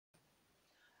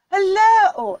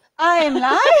Oh, I'm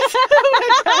live.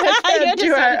 I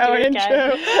do our own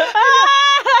intro.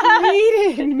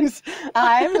 Greetings.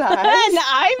 I'm live. And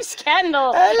I'm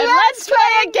Scandal. And let's play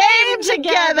a game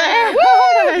together.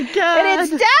 Oh my god. And it's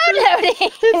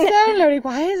downloading. It's downloading.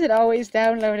 Why is it always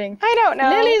downloading? I don't know.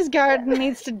 Lily's Garden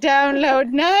needs to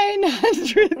download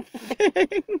 900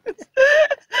 things.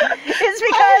 It's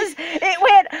because it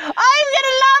went, I'm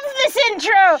gonna love this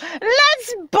intro.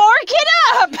 Let's bark it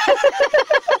up.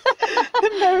 The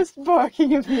most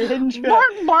barking of the intro.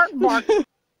 Bark, bark, bark.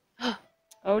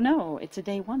 Oh no, it's a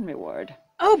day one reward.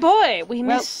 Oh boy, we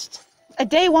missed. A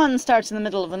day one starts in the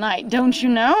middle of the night, don't you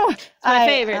know? It's my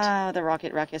favorite. The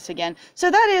Rocket Ruckus again.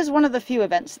 So that is one of the few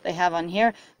events that they have on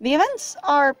here. The events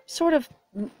are sort of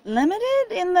limited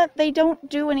in that they don't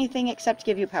do anything except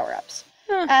give you power-ups.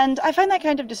 And I find that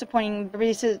kind of disappointing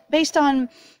based on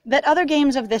that other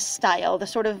games of this style, the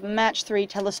sort of match 3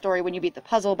 tell a story when you beat the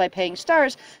puzzle by paying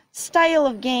stars style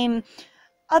of game,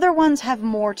 other ones have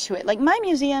more to it. Like my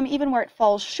museum, even where it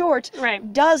falls short,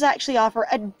 does actually offer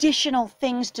additional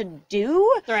things to do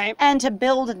and to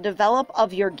build and develop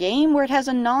of your game, where it has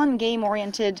a non-game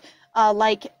oriented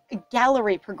like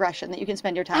gallery progression that you can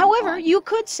spend your time on. However, you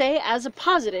could say as a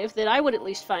positive that I would at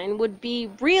least find would be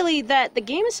really that the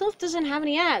game itself doesn't have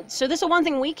any ads. So this is one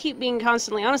thing we keep being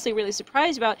constantly, honestly, really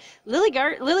surprised about.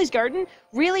 Lily's Garden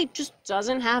really just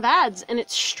doesn't have ads, and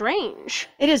it's strange.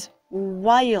 It is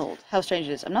wild how strange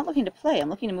it is. I'm not looking to play, I'm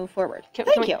looking to move forward.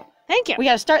 Thank you. Thank you. We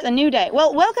gotta start the new day.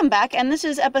 Well, welcome back, and this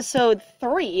is episode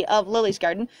 3 of Lily's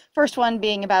Garden. First one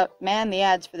being about, man, the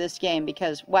ads for this game,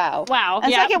 because wow. Wow,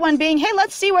 and second one being, hey,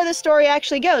 let's see where the story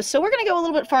actually goes. So we're gonna go a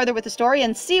little bit farther with the story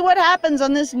and see what happens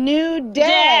on this new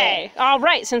day. All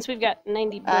right, since we've got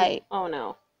 90 oh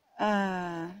no.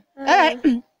 All right.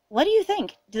 What do you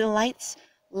think? Do the lights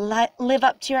live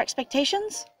up to your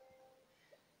expectations?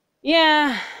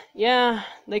 Yeah,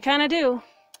 they kind of do.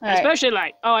 Right. Especially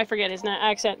like, oh, I forget his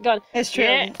accent. God. It's true.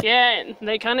 Yeah,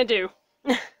 they kind of do.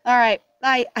 All right.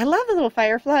 I love the little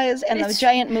fireflies and the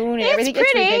giant moon and everything.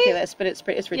 Pretty. It's ridiculous, but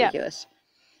it's ridiculous.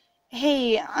 Yeah.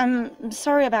 Hey, I'm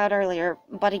sorry about earlier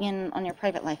butting in on your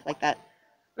private life like that.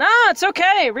 No, it's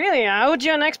okay. Really, I owed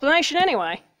you an explanation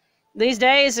anyway. These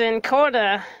days in court,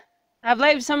 I've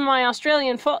laid some of my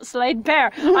Australian faults laid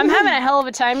bare. I'm having a hell of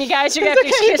a time, you guys. You're going to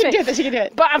have to excuse me. You can do this, you can do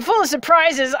it. But I'm full of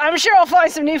surprises. I'm sure I'll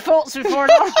find some new faults before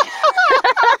long.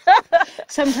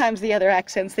 Sometimes the other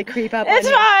accents, they creep up. It's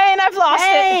fine. I've lost it.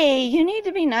 Hey, you need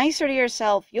to be nicer to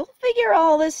yourself. You'll figure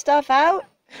all this stuff out.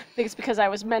 I think it's because I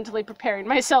was mentally preparing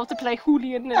myself to play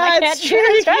Julian, and I can't do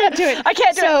it. I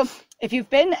can't do it. So, if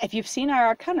you've seen our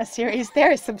Arcana series,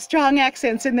 there is some strong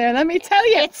accents in there, let me tell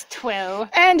you. It's true.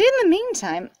 And in the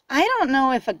meantime, I don't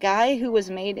know if a guy who was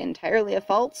made entirely of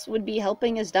faults would be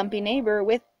helping his dumpy neighbor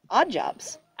with odd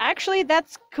jobs. Actually,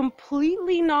 that's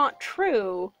completely not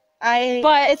true.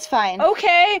 But it's fine.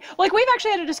 Okay. Like, we've actually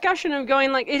had a discussion of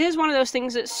going, like, it is one of those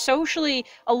things that socially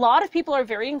a lot of people are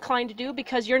very inclined to do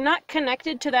because you're not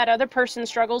connected to that other person's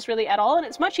struggles really at all, and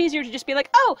it's much easier to just be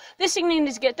like, oh, this thing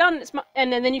needs to get done,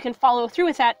 and then you can follow through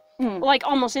with that, like,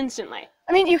 almost instantly.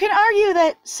 I mean, you can argue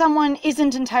that someone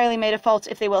isn't entirely made of faults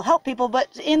if they will help people, but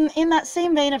in that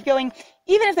same vein of going,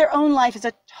 even if their own life is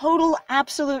a total,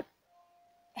 absolute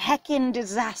heckin'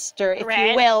 disaster, if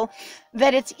you will,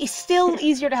 that it's still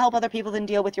easier to help other people than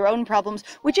deal with your own problems,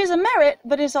 which is a merit,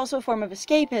 but it's also a form of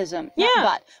escapism.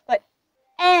 Yeah.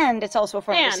 And it's also a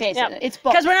form of escapism. Yeah. It's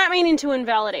both. Because we're not meaning to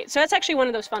invalidate. So that's actually one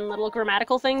of those fun little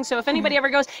grammatical things. So if anybody ever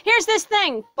goes, here's this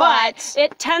thing, but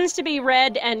it tends to be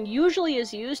read and usually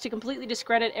is used to completely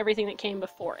discredit everything that came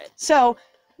before it. So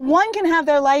one can have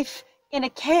their life in a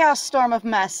chaos storm of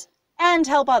mess and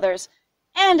help others,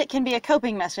 and it can be a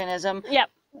coping mechanism. Yep.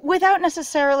 Without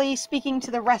necessarily speaking to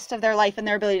the rest of their life and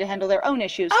their ability to handle their own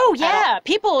issues. Oh, yeah.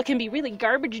 People can be really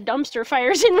garbage dumpster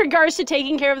fires in regards to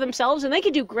taking care of themselves, and they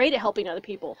can do great at helping other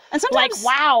people. And sometimes,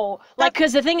 like, wow. Like,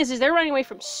 because the thing is they're running away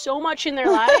from so much in their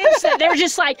lives that they're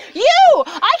just like, you!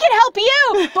 I can help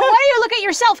you! But why do you look at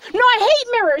yourself? No, I hate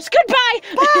mirrors!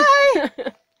 Goodbye!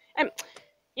 Bye!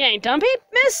 You ain't dumpy,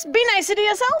 miss? Be nice to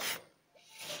yourself.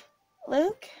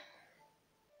 Luke,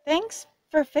 thanks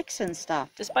for fixing stuff.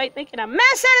 Despite making a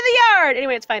mess out of the yard!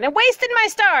 Anyway, it's fine. I wasted my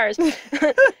stars!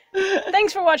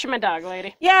 Thanks for watching my dog,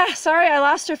 lady. Yeah, sorry I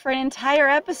lost her for an entire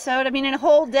episode. I mean, in a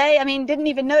whole day. I mean, didn't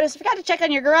even notice. Forgot to check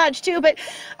on your garage, too, but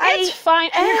It's fine.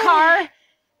 And your car.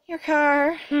 Your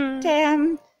car.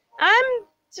 Damn. I'm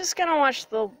just gonna watch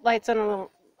the lights on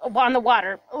the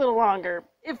water a little longer,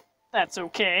 if that's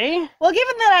okay. Well,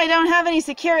 given that I don't have any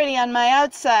security on my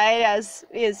outside, as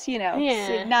is,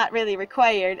 not really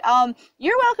required,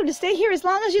 you're welcome to stay here as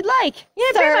long as you'd like.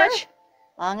 Yeah, sir. pretty much.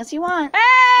 Long as you want.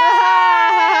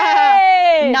 Ah!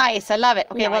 Yay! Nice, I love it.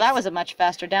 Okay, well, Nice. that was a much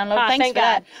faster download. Thanks thank for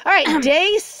that. God. All right,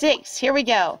 day 6. Here we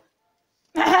go.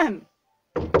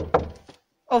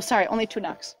 Oh, sorry, only 2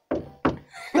 knocks.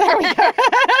 There we go.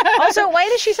 Also, why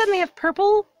does she suddenly have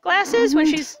purple glasses when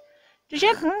she's... Does she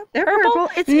have They're purple?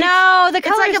 It's The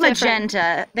color's like a different.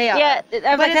 magenta. They are. Yeah,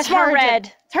 but it's more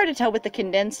red. It's hard to tell with the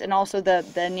condensed and also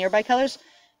the nearby colors.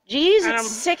 Geez, it's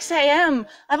 6 a.m.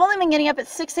 I've only been getting up at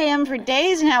 6 a.m. for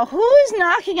days now. Who is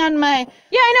knocking on my...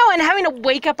 Yeah, I know, and having to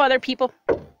wake up other people.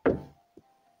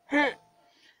 I'm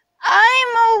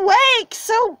awake,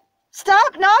 so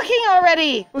stop knocking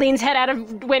already. Leans head out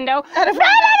of window.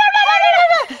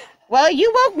 Well,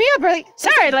 you woke me up early.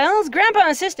 Sorry, Lils. Grandpa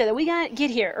insisted that we gotta get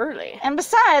here early. And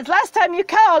besides, last time you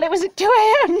called, it was at 2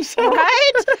 a.m. So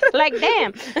Right? Like,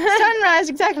 damn. Sunrise,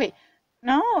 exactly.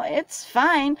 No, it's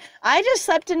fine. I just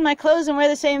slept in my clothes and wear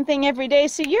the same thing every day,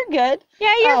 so you're good.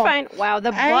 Yeah, you're fine. Wow,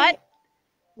 the butt.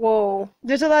 Whoa.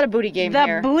 There's a lot of booty game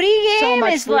here. The booty game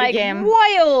is like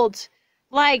wild.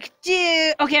 Like,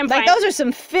 dude. Okay, I'm fine. Like, those are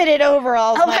some fitted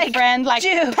overalls, my friend. Like,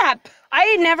 dude. pep.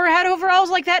 I never had overalls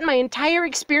like that in my entire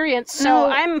experience, so No,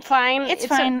 I'm fine. It's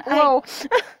fine. Whoa.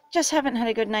 Just haven't had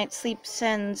a good night's sleep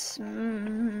since...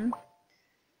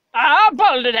 Ah,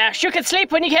 balderdash, you can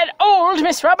sleep when you get old,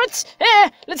 Miss Roberts.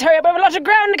 Let's hurry up, I have a lot of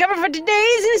ground to cover for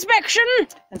today's inspection.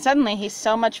 And suddenly he's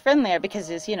so much friendlier because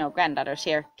his, granddaughter's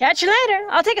here. Catch you later.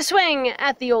 I'll take a swing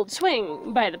at the old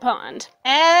swing by the pond.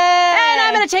 And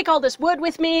I'm gonna take all this wood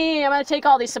with me. I'm gonna take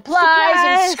all these supplies.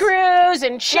 And screws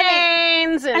and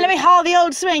chains and let me haul the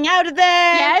old swing out of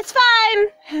there. Yeah, it's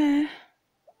fine.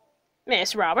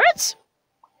 Miss Roberts?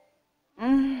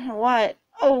 What?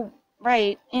 Oh...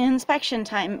 Right, inspection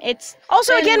time. It's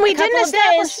also again we didn't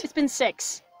establish. Days. It's been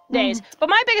 6 days. But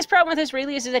my biggest problem with this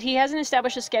really is that he hasn't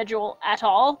established a schedule at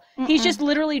all. He's just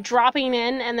literally dropping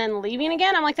in and then leaving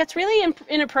again. I'm like, that's really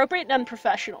inappropriate and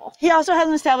unprofessional. He also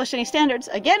hasn't established any standards.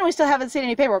 Again, we still haven't seen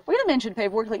any paperwork. We're gonna mention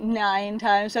paperwork like 9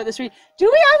 times throughout this week. Do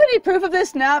we have any proof of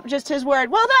this? Nope, just his word.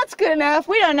 Well, that's good enough.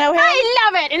 We don't know him. I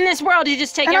love it. In this world, you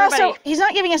just take everybody. Also, he's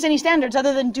not giving us any standards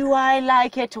other than do I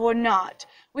like it or not.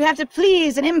 We have to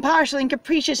please an impartial and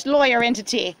capricious lawyer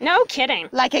entity. No kidding.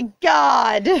 Like a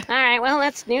god. All right, well,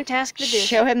 that's a new task to do.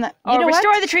 Show him that. You know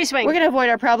restore the tree swing. We're going to avoid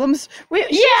our problems.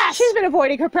 Yes! She's been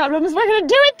avoiding her problems. We're going to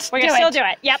do it. We're going to still do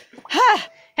it. Yep.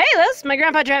 Hey, Liz, my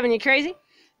grandpa driving you crazy?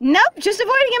 Nope, just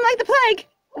avoiding him like the plague.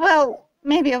 Well,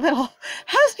 maybe a little.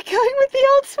 How's it going with the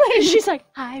old swing? She's like,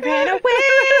 I ran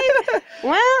away.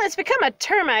 Well, it's become a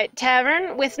termite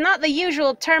tavern with not the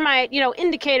usual termite,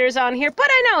 indicators on here, but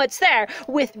I know it's there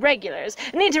with regulars.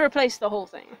 Need to replace the whole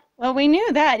thing. Well, we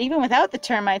knew that. Even without the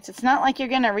termites, it's not like you're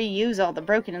going to reuse all the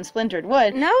broken and splintered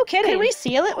wood. No kidding. Could we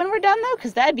seal it when we're done, though?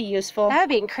 Because that'd be useful. That'd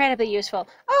be incredibly useful.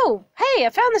 Oh, hey, I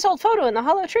found this old photo in the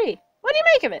hollow tree. What do you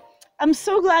make of it? I'm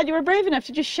so glad you were brave enough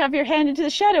to just shove your hand into the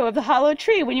shadow of the hollow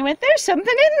tree when you went, there's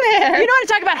something in there. You know what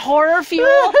to talk about horror fuel?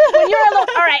 When you're alone.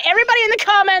 All right, everybody in the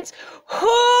comments,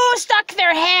 who stuck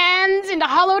their hands into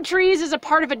hollow trees as a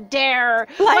part of a dare?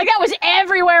 Like that was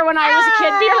everywhere when I was a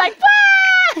kid. You're like,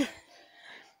 ah!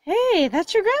 Hey,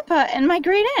 that's your grandpa and my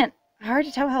great aunt. Hard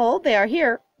to tell how old they are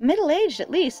here. Middle-aged,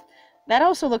 at least. That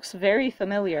also looks very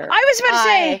familiar. I was about to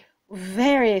say.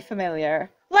 Very familiar.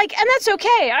 Like, and that's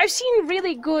okay. I've seen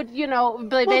really good,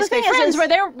 basically friends where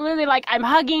they're really like, I'm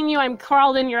hugging you, I'm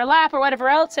crawled in your lap or whatever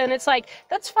else, and it's like,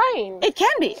 that's fine. It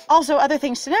can be. Also, other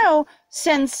things to know,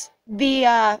 since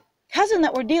the cousin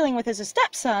that we're dealing with is a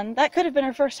stepson, that could have been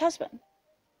her first husband.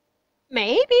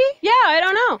 Maybe. Yeah, I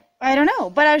don't know. I don't know,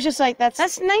 but I was just like, that's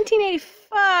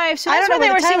 1985, so that's when they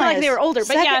were seeming like they were older,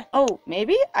 but yeah. Oh,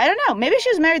 maybe? I don't know. Maybe she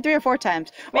was married 3 or 4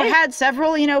 times, or had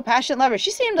several, passionate lovers.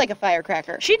 She seemed like a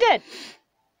firecracker. She did.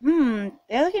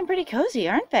 They're looking pretty cozy,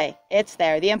 aren't they? It's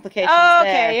there. The implication's there.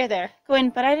 there. You're there.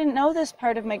 Going, but I didn't know this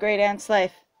part of my great-aunt's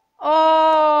life.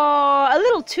 Oh, a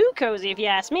little too cozy, if you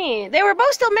ask me. They were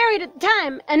both still married at the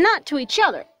time, and not to each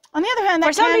other. On the other hand, that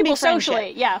for some can people be friendship.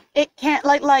 Socially, yeah. It can't,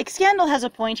 like Scandal has a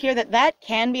point here that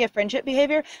can be a friendship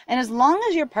behavior, and as long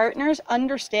as your partners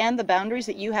understand the boundaries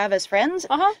that you have as friends,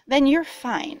 then you're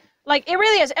fine. Like, it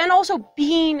really is. And also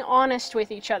being honest with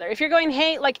each other. If you're going,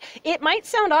 hey, like, it might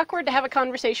sound awkward to have a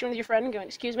conversation with your friend and going,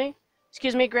 excuse me,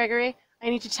 Gregory, I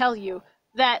need to tell you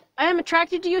that I am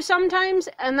attracted to you sometimes,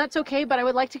 and that's okay, but I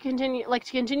would like to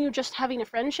continue just having a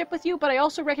friendship with you, but I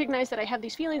also recognize that I have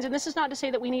these feelings, and this is not to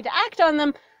say that we need to act on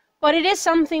them, but it is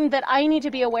something that I need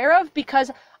to be aware of,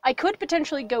 because I could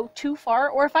potentially go too far,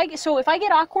 or if I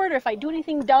get awkward, or if I do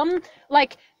anything dumb,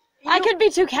 like, I could be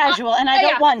too casual, and I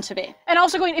don't want to be. And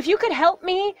also going, if you could help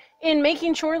me in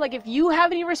making sure, like, if you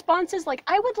have any responses, like,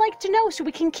 I would like to know so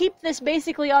we can keep this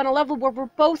basically on a level where we're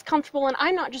both comfortable and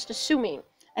I'm not just assuming.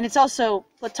 and it's also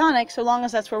platonic so long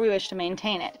as that's where we wish to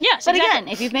maintain it. Yes, but exactly.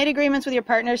 again, if you've made agreements with your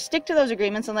partner, stick to those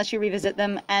agreements unless you revisit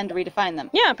them and redefine them.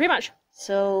 Yeah, pretty much.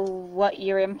 So what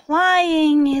you're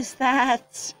implying is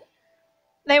that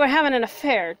they were having an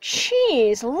affair.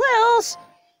 Jeez, Lils.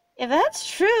 If that's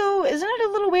true, isn't it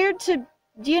a little weird to,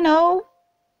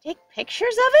 take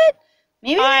pictures of it?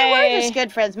 Maybe they were just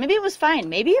good friends. Maybe it was fine.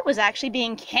 Maybe it was actually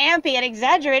being campy and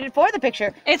exaggerated for the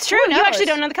picture. It's true. You actually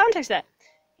don't know the context of that.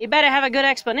 You better have a good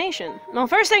explanation. Well,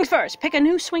 first things first, pick a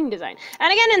new swing design.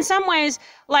 And again, in some ways,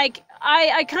 like,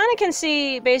 I kind of can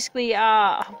see, basically,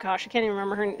 oh gosh, I can't even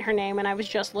remember her name, and I was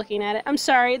just looking at it. I'm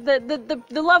sorry. The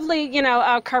lovely,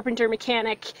 carpenter,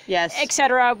 mechanic, yes,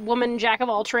 etc., woman, jack of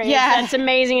all trades. Yeah. That's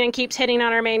amazing and keeps hitting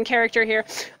on our main character here.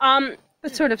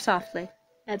 But sort of softly.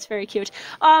 That's very cute.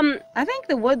 I think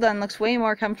the woodland looks way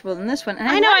more comfortable than this one. And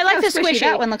I know, I like the squishy.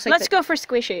 That one looks like Let's go for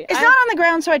squishy. It's not on the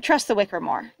ground, so I trust the wicker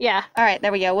more. Yeah. All right,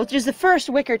 there we go. We'll choose the first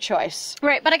wicker choice.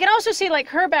 Right, but I can also see, like,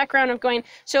 her background of going,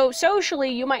 so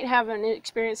socially you might have an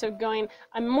experience of going,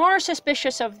 I'm more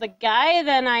suspicious of the guy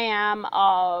than I am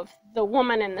of the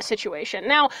woman in the situation.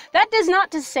 Now, that does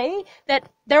not to say that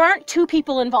there aren't two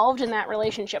people involved in that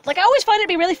relationship. Like, I always find it to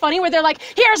be really funny where they're like,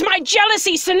 here's my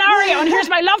jealousy scenario and here's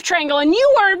my love triangle and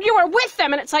you were with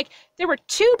them, and it's like, there were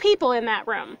two people in that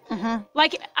room. Mm-hmm.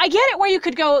 Like, I get it where you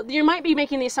could go, you might be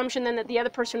making the assumption then that the other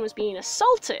person was being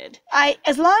assaulted.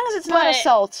 As long as it's not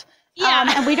assault,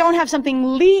 yeah. And we don't have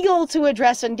something legal to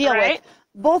address and deal Right. with,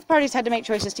 both parties had to make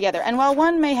choices together. And while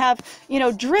one may have,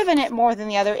 driven it more than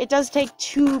the other, it does take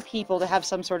two people to have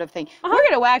some sort of thing. We're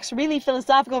going to wax really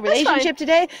philosophical relationship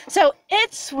today, so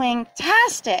it's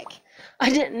swing-tastic.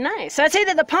 Nice. I'd say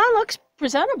that the pond looks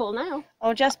presentable now.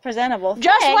 Oh, just presentable.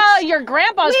 Just Thanks. while your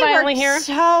grandpa's finally here.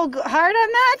 So hard on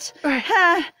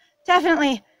that.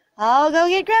 Definitely. I'll go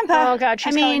get Grandpa. Oh, God,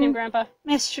 she's calling him Grandpa.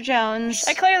 Mr. Jones.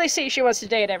 I clearly see she wants to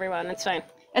date everyone. It's fine.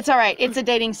 It's all right. It's a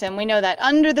dating sim. We know that.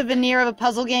 Under the veneer of a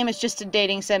puzzle game, it's just a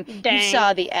dating sim. Dang. You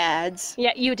saw the ads.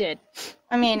 Yeah, you did.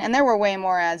 I mean, and there were way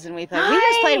more ads than we played. We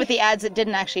just played with the ads that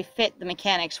didn't actually fit the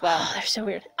mechanics well. Oh, they're so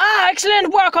weird.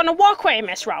 Excellent work on the walkway,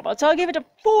 Miss Roberts. I'll give it a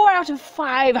 4 out of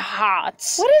 5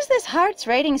 hearts. What is this hearts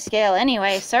rating scale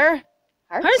anyway, sir?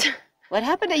 Hearts? What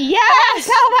happened to... Yes!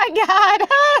 Oh, my God!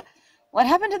 What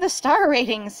happened to the star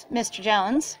ratings, Mr.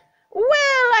 Jones? Well,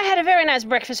 I had a very nice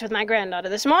breakfast with my granddaughter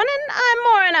this morning. I'm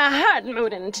more in a heart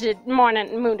mood I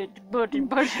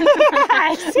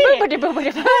see.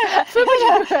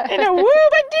 In a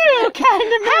woo-ba-doo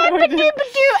kind of mood.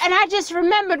 And I just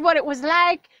remembered what it was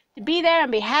like to be there and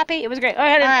be happy. It was great. I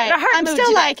had a heart I'm mood still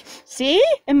today. like, see?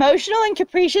 Emotional and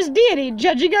capricious deity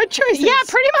judging our choices. Yeah,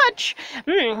 pretty much.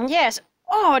 Yes.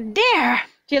 Oh, dear.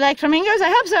 Do you like flamingos? I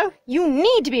hope so. You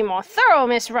need to be more thorough,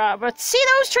 Miss Roberts. See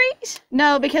those trees?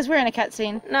 No, because we're in a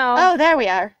cutscene. No. Oh, there we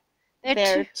are.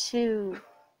 They're too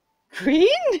green?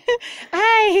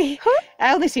 I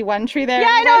only see one tree there. Yeah,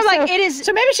 I know, anymore, like, it is...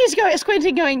 So maybe she's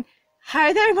squinting going,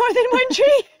 are there more than one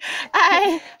tree?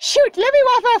 Shoot, let me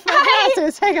wipe off my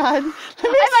glasses. Hang on.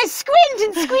 I squint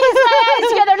and squeeze my eyes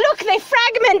together. Look, they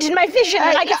fragmented my vision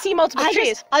and I can see multiple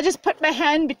trees. I'll just put my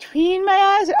hand between my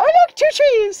eyes. Oh, look, 2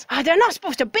 trees. They're not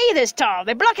supposed to be this tall.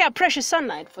 They block out precious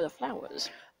sunlight for the flowers.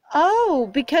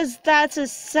 Oh, because that's a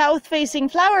south-facing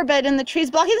flower bed and the tree's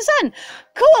blocking the sun.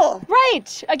 Cool.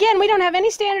 Right. Again, we don't have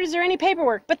any standards or any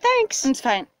paperwork, but thanks. It's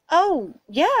fine. Oh,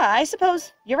 yeah, I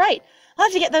suppose you're right. I'll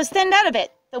have to get those thinned out a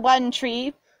bit. The one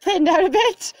tree thinned out a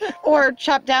bit, or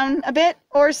chopped down a bit,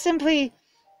 or simply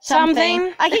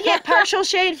something. I could get partial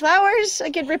shade flowers.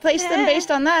 I could replace them based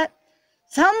on that.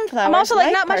 Some flowers. I'm also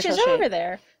like, not much partial is shade. over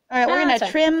there. All right, we're going to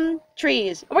trim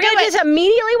trees. We're going to do this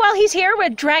immediately while he's here. We'll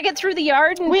drag it through the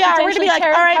yard and we are. We're going to be like,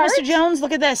 all right, apart. Mr. Jones,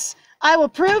 look at this. I will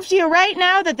prove to you right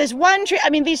now that this one tree,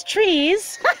 these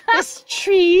trees, this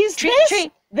trees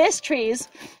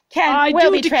can,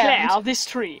 will be trimmed. This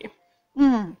tree.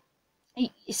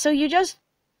 So you just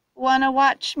want to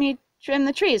watch me trim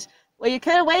the trees? Well, you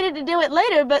could have waited to do it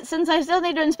later, but since I still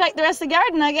need to inspect the rest of the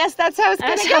garden, I guess that's how it's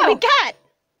going to go. That's how we got.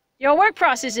 Your work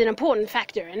process is an important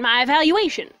factor in my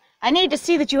evaluation. I need to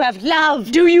see that you have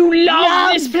love. Do you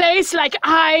love this place like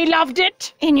I loved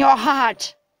it? In your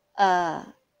heart.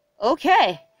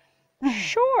 Okay.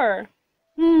 Sure.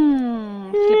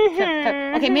 Flip, flip,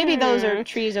 flip. Okay, maybe those are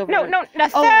trees over there. No, the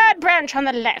third branch on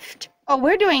the left. Oh,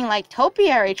 we're doing like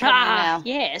topiary trimming now.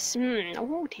 Yes.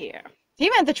 Oh, dear.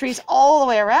 You meant the trees all the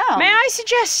way around. May I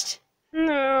suggest?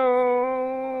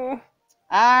 No. All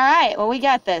right, well, we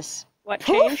got this. What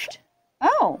changed?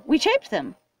 Oh, we shaped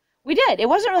them. We did. It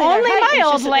wasn't really only their height,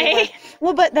 mildly.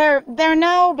 Well, but they're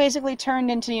now basically turned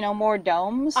into, you know, more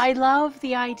domes. I love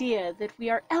the idea that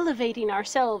we are elevating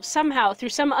ourselves somehow through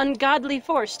some ungodly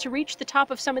force to reach the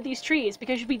top of some of these trees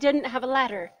because we didn't have a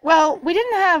ladder. Well, we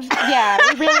didn't have. Yeah,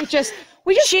 we really just.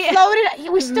 We just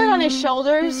floated. We stood on his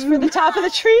shoulders for the top of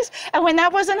the trees, and when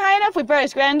that wasn't high enough, we brought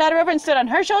his granddaughter over and stood on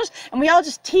her shoulders, and we all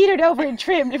just teetered over and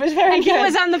trimmed. It was very good. And he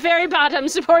was on the very bottom,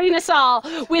 supporting us all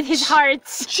with his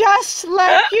hearts. Just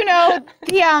like, you know,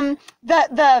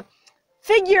 the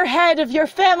figurehead of your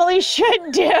family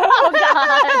should do. Oh,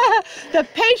 God. The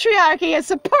patriarchy is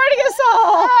supporting us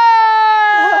all.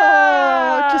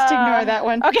 Oh, just ignore that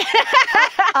one. Okay.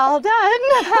 All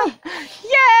done.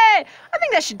 Yay! I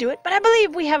think that should do it, but I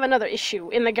believe we have another issue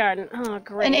in the garden. Oh,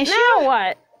 great. An issue? Now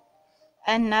what?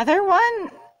 Another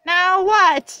one? Now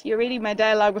what? You're reading my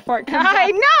dialogue before it comes out.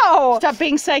 I know! Stop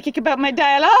being psychic about my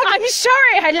dialogue. I'm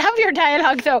sorry, I love your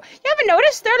dialogue, though. You haven't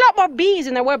noticed? There are a lot more bees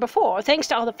than there were before, thanks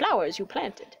to all the flowers you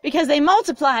planted. Because they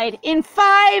multiplied in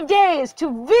 5 days to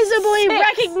visibly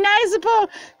recognizable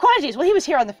quantities. Well, he was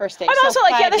here on the first day. I'm so also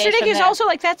like, yeah, 5 that's days ridiculous. from Also,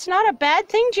 like, that's not a bad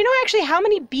thing. Do you know actually how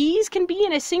many bees can be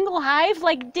in a single hive?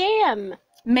 Like, damn.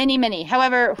 Many, many.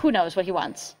 However, who knows what he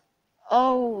wants.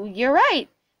 Oh, you're right.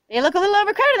 They look a little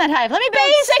overcrowded in that hive. Let me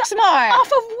build 6 more. Off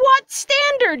of what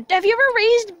standard? Have you ever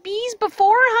raised bees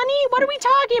before, honey? What are we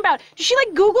talking about? Does she,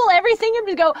 like, Google everything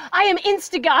and go, I am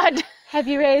Insta-God? Have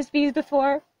you raised bees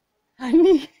before,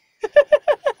 honey?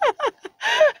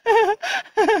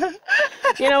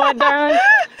 You know what, darling?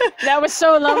 That was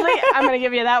so lovely. I'm going to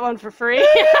give you that one for free.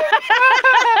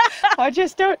 Oh,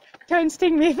 just don't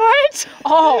sting me for it.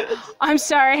 Oh, I'm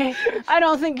sorry. I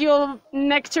don't think you'll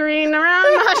nectarine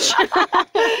around much.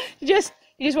 You just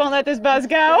won't let this buzz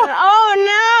go.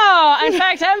 Oh, no. In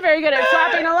fact, I'm very good at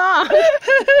flapping along.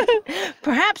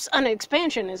 Perhaps an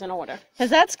expansion is in order. Because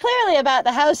that's clearly about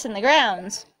the house and the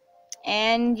grounds.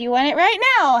 And you want it right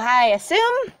now, I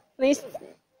assume? At least,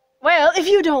 well, if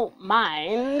you don't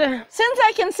mind. Since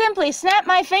I can simply snap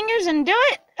my fingers and do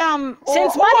it,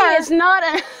 since money is not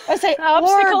an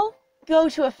obstacle. Or go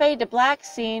to a fade to black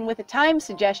scene with a time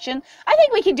suggestion. I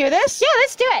think we can do this. Yeah,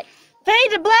 let's do it.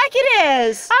 Fade to black it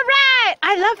is. All right.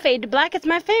 I love fade to black. It's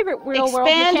my favorite real world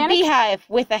mechanic. Expand beehive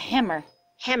with a hammer.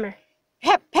 Hammer.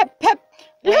 Pep, pep, pep.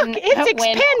 Look, it's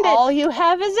expanded. When all you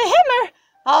have is a hammer.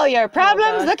 All your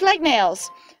problems look like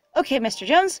nails. Okay, Mr.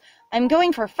 Jones, I'm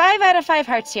going for 5 out of 5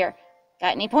 hearts here.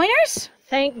 Got any pointers?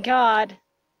 Thank God.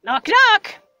 Knock,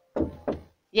 knock.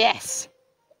 Yes.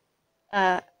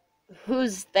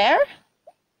 Who's there?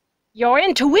 Your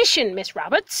intuition, Miss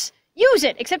Roberts. Use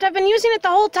it, except I've been using it the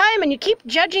whole time and you keep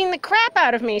judging the crap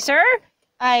out of me, sir.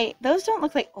 Those don't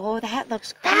look like, oh, that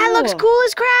looks cool. That looks cool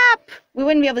as crap. We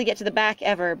wouldn't be able to get to the back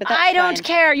ever, but that's I don't fine.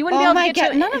 care. You wouldn't be able to get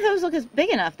to it. None of those look as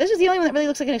big enough. This is the only one that really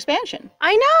looks like an expansion.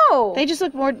 I know. They just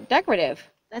look more decorative.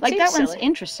 That like, that seems one's silly.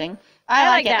 interesting. I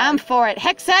like it. that I'm one. for it.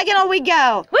 Hexagonal we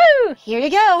go. Woo! Here you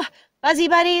go. Fuzzy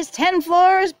Buddies, 10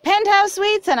 floors, penthouse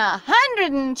suites, and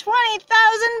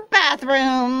 120,000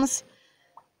 bathrooms.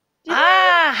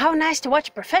 How nice to watch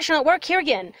a professional at work here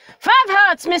again. 5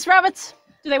 hearts, Miss Roberts.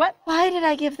 Do they what? Why did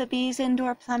I give the bees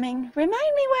indoor plumbing? Remind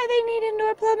me why they need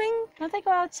indoor plumbing. Don't they go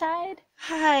outside?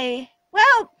 Hi.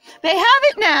 Well, they have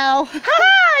it now.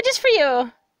 Ha-ha! Just for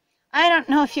you. I don't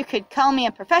know if you could call me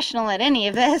a professional at any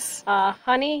of this.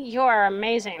 Honey, you are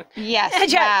amazing. Yes,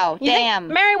 wow, you damn.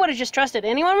 Think Mary would have just trusted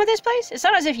anyone with this place? It's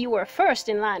not as if you were first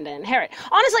in line to inherit.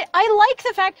 Honestly, I like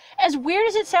the fact, as weird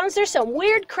as it sounds, there's some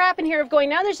weird crap in here of going,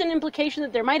 now there's an implication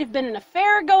that there might have been an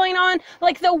affair going on.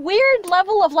 Like, the weird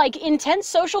level of, like, intense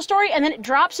social story, and then it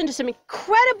drops into some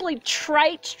incredibly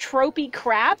trite, tropey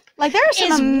crap. Like, there are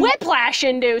some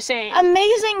whiplash-inducing.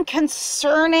 Amazing,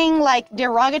 concerning, like,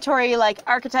 derogatory, like,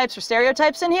 archetypes or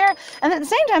stereotypes in here, and at the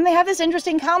same time they have this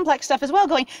interesting complex stuff as well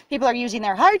going. People are using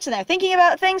their hearts and they're thinking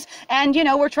about things, and you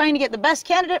know, we're trying to get the best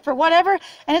candidate for whatever,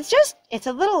 and it is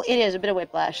a bit of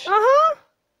whiplash.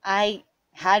 I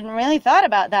hadn't really thought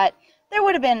about that. There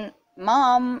would have been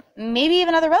Mom, maybe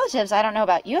even other relatives. I don't know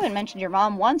about you. Haven't mentioned your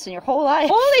mom once in your whole life.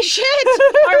 Holy shit!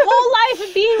 Our whole life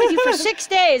of being with you for 6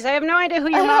 days. I have no idea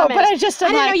who your mom is. But I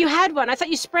didn't know you had one. I thought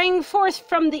you sprang forth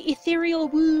from the ethereal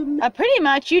womb. Pretty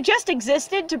much. You just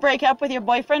existed to break up with your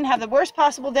boyfriend, have the worst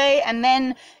possible day, and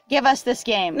then give us this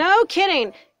game. No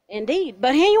kidding. Indeed.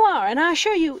 But here you are, and I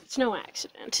assure you it's no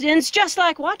accident. And it's just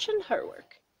like watching her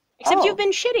work. Except you've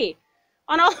been shitty.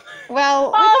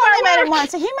 Well, we've only met him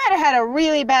once, so he might have had a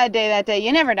really bad day that day.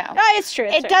 You never know. It's true.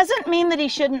 It doesn't mean that he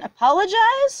shouldn't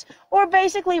apologize or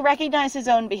basically recognize his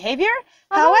own behavior.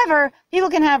 However, people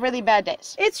can have really bad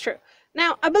days. It's true.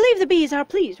 Now, I believe the bees are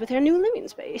pleased with their new living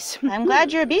space. I'm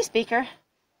glad you're a bee speaker.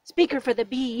 Speaker for the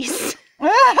bees. I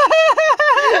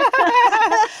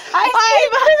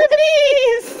speak for the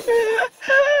bees.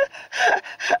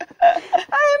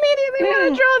 I immediately want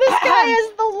to draw this guy as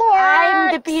the Lord.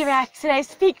 I'm the bee Rex, and I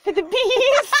speak for the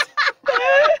bees.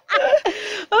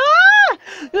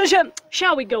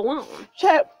 Shall we go on?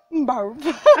 Barf. Barf.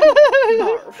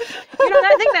 You know,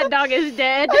 I think that dog is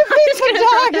dead. I think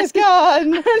the dog is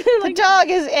gone. The dog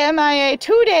is MIA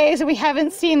 2 days, and we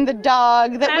haven't seen the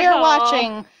dog that we were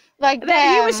watching. Like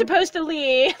that he was supposed to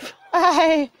leave.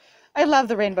 I love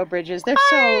the rainbow bridges. They're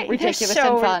so ridiculous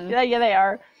and fun. Yeah, they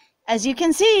are. As you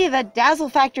can see, the dazzle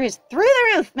factor is through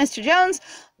the roof, Mr. Jones.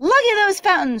 Look at those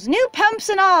fountains, new pumps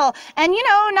and all. And, you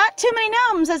know, not too many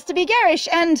gnomes as to be garish.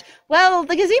 And, well,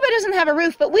 the gazebo doesn't have a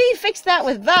roof, but we fixed that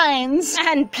with vines.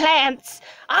 And plants.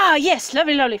 Ah, yes,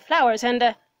 lovely, lovely flowers.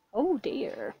 And, oh,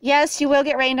 dear. Yes, you will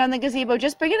get rained on the gazebo.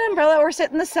 Just bring an umbrella or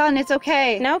sit in the sun. It's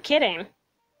okay. No kidding.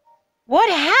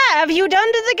 What have you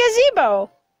done to the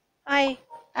gazebo? I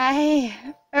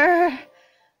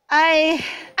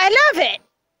love it.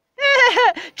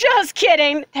 Just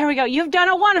kidding. There we go. You've done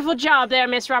a wonderful job there,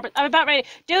 Miss Roberts. I'm about ready.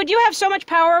 Dude, you have so much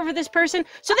power over this person.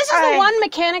 So this is the one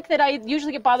mechanic that I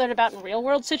usually get bothered about in real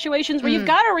world situations where you've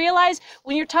got to realize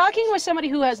when you're talking with somebody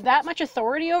who has that much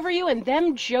authority over you and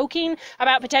them joking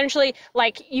about potentially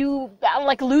like you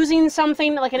like losing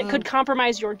something like and it could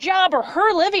compromise your job or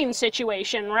her living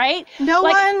situation, right? No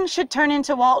one should turn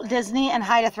into Walt Disney and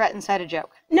hide a threat inside a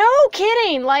joke. No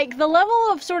kidding. Like the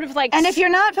level of sort of like... And if you're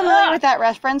not familiar with that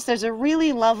reference, there's a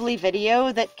really lovely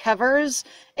video that covers,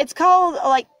 it's called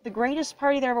like The Greatest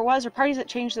Party There Ever Was, or Parties That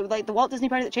Changed the, like the Walt Disney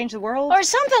Party That Changed the World. Or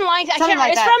something like that.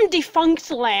 It's from Defunct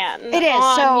Land. It is.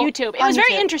 On YouTube. It was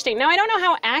very interesting. Now, I don't know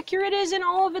how accurate it is in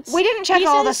all of its We didn't check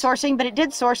pieces. all the sourcing, but it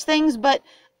did source things, but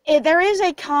there is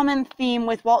a common theme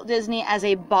with Walt Disney as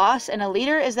a boss and a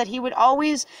leader is that he would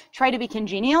always try to be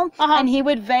congenial, and he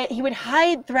would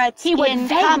hide threats in comedy. He would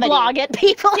vague blog at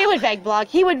people. He would vague blog.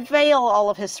 He would veil all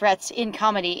of his threats in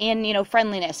comedy, in, you know,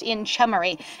 friendliness, in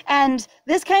chummery. And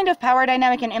this kind of power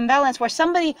dynamic and imbalance where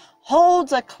somebody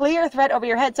holds a clear threat over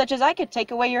your head, such as I could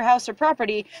take away your house or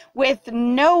property with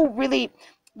no really,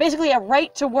 basically a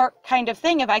right to work kind of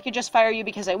thing if I could just fire you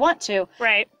because I want to.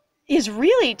 Right. Is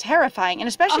really terrifying, and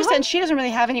especially since she doesn't really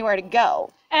have anywhere to go.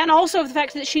 And also the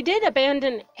fact that she did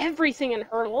abandon everything in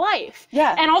her life.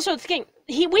 Yeah. And also the thing,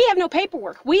 we have no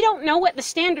paperwork. We don't know what the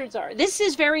standards are. This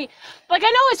is very, like, I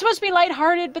know it's supposed to be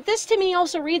lighthearted, but this to me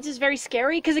also reads as very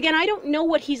scary, because again, I don't know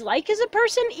what he's like as a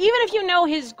person, even if you know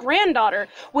his granddaughter,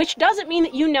 which doesn't mean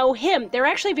that you know him. They're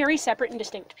actually very separate and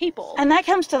distinct people. And that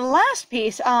comes to the last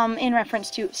piece, in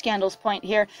reference to Scandal's point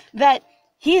here, that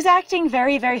he's acting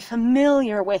very, very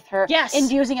familiar with her. Yes.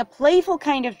 And using a playful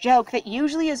kind of joke that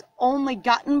usually is only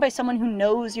gotten by someone who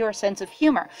knows your sense of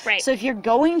humor. Right. So if you're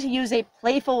going to use a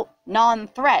playful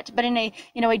non-threat, but in a,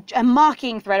 you know, a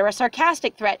mocking threat or a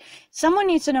sarcastic threat, someone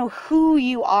needs to know who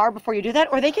you are before you do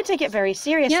that, or they could take it very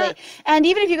seriously. Yeah. And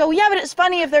even if you go, yeah, but it's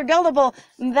funny if they're gullible,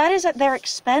 that is at their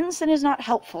expense and is not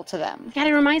helpful to them. God,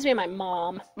 it reminds me of my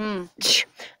mom.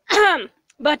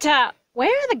 Where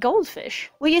are the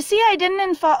goldfish? Well, you see, I didn't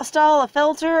install a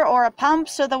filter or a pump,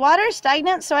 so the water's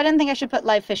stagnant, so I didn't think I should put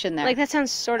live fish in there. Like, that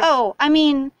sounds sort of... Oh, I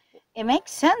mean, it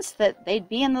makes sense that they'd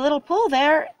be in the little pool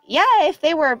there. Yeah, if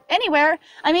they were anywhere.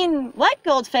 I mean, what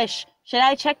goldfish? Should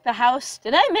I check the house?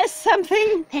 Did I miss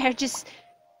something? They're just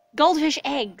goldfish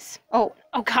eggs. Oh,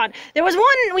 God. There was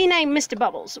one we named Mr.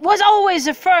 Bubbles. Was always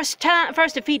the first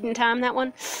of feeding time, that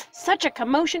one. Such a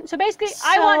commotion. So basically,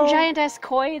 I want giant-ass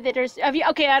koi that are...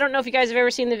 Okay, I don't know if you guys have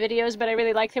ever seen the videos, but I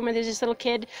really like them where there's this little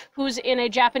kid who's in a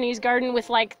Japanese garden with,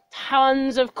 like,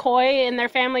 tons of koi in their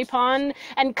family pond,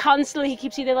 and constantly he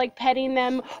keeps either, like, petting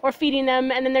them or feeding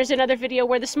them, and then there's another video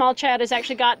where the small child has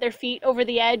actually got their feet over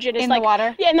the edge, and it's like... In the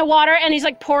water? Yeah, in the water, and he's,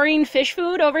 like, pouring fish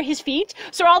food over his feet.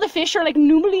 So all the fish are, like,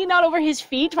 noodling out over his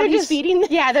feet while he's feeding them.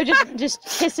 Yeah, they're just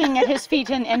kissing at his feet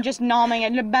and just nomming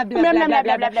and blah, blah, blah, blah,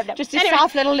 blah, blah, blah. Just these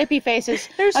soft little lippy faces.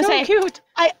 They're so cute.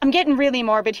 I'm getting really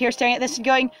morbid here staring at this and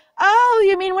going, oh,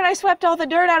 you mean when I swept all the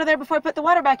dirt out of there before I put the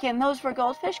water back in? Those were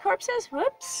goldfish corpses?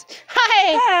 Whoops.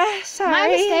 Hi. Sorry. My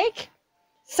mistake.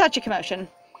 Such a commotion.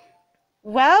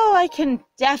 Well, I can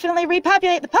definitely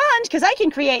repopulate the pond because I can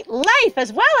create life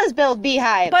as well as build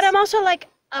beehives. But I'm also like,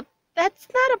 that's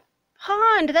not a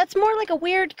pond. That's more like a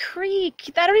weird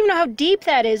creek. I don't even know how deep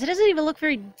that is. It doesn't even look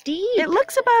very deep. It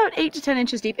looks about 8 to 10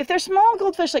 inches deep. If they're small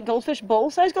goldfish, like goldfish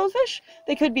bowl-sized goldfish,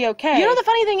 they could be okay. You know, the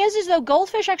funny thing is though,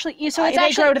 goldfish actually,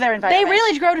 they grow to their environment. They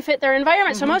really grow to fit their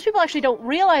environment. So most people actually don't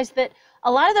realize that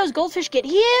a lot of those goldfish get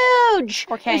huge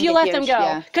if you let them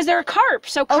go. Because they're a carp.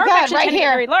 So carp actually tend to get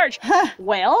very large.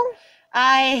 Well,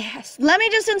 Let me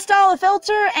just install a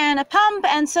filter and a pump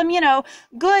and some,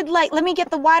 good, let me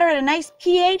get the water at a nice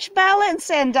pH balance,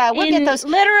 and we'll get those.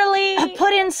 Literally.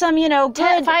 Put in some,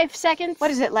 good. 5 seconds.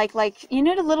 What is it, like, you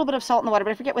need a little bit of salt in the water,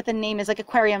 but I forget what the name is, like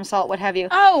aquarium salt, what have you.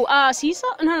 Oh, sea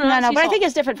salt? No, but I think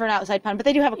it's different for an outside pond, but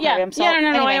they do have aquarium salt. Yeah, no,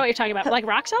 anyway. I know what you're talking about. Like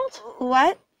rock salt?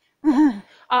 What?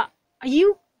 Are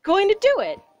you going to do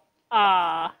it?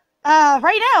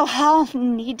 Right now, I'll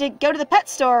need to go to the pet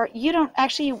store. You don't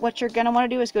actually, what you're gonna want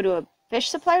to do is go to a fish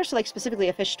supplier, so specifically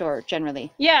a fish store,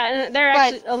 generally. Yeah, they're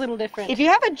actually a little different. If you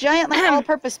have a giant,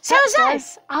 all-purpose pet sounds store...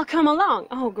 nice! I'll come along.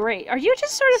 Oh, great. Are you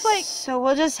just sort of like... So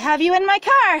we'll just have you in my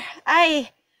car.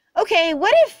 Okay,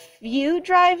 what if you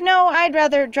drive? No, I'd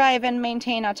rather drive and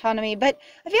maintain autonomy, but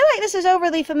I feel like this is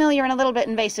overly familiar and a little bit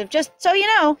invasive, just so you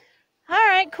know. All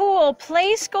right, cool.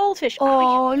 Place goldfish.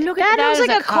 Oh, look at that. That looks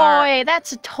like a koi.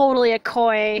 That's totally a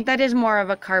koi. That is more of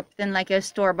a carp than like a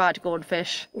store-bought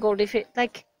goldfish. Goldfish,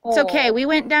 like... It's okay. We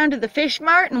went down to the fish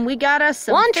mart and we got us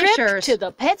some fishers. One trip to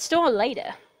the pet store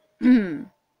later. Don't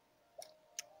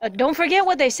forget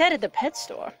what they said at the pet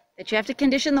store. That you have to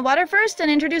condition the water first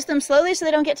and introduce them slowly so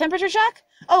they don't get temperature shock?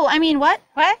 Oh, I mean, what?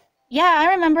 What? Yeah,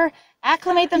 I remember.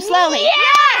 Acclimate them slowly.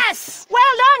 Yes! Well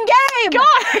done, Gabe!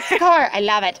 Score! Score. I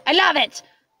love it. I love it.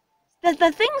 The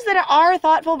things that are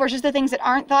thoughtful versus the things that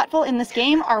aren't thoughtful in this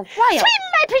game are wild. Swim,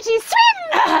 my pretties,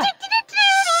 swim!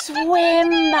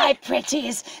 Swim, my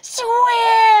pretties,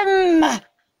 swim!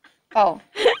 Oh,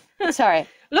 sorry.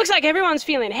 Looks like everyone's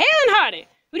feeling hale and hearty.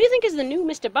 Who do you think is the new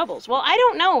Mr. Bubbles? Well, I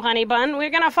don't know, honey bun. We're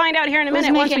gonna find out here in a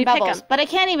minute once we pick them. But I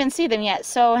can't even see them yet,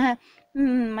 so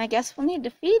I guess we'll need to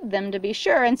feed them to be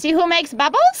sure and see who makes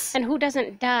bubbles? And who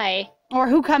doesn't die. Or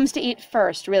who comes to eat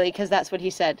first, really, because that's what he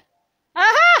said.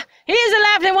 Aha! Here's a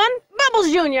lively one.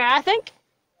 Bubbles Jr., I think.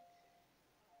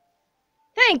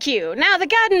 Thank you. Now the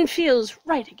garden feels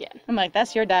right again. I'm like,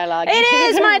 that's your dialogue. It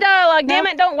is my dialogue. Damn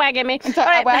it, don't wag at me.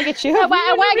 I wag at you. I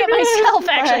wag at myself,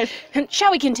 actually. Right.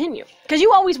 Shall we continue? Because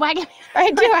you always wag at me.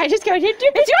 I do. I just go, it's your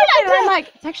line. And I'm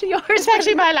like, it's actually yours. It's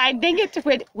actually my line. Dang it.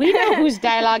 We know whose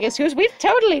dialogue is whose. We've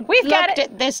got looked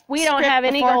at this. We don't have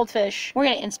any goldfish. We're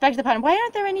going to inspect the pond. Why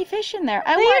aren't there any fish in there?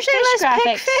 They usually let us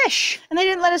pick fish. And they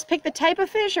didn't let us pick the type of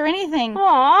fish or anything.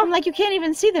 Aww. I'm like, you can't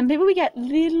even see them. Maybe we get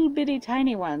little bitty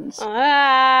tiny ones.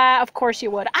 Of course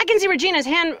you would. I can see Regina's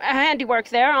handiwork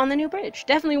there on the new bridge.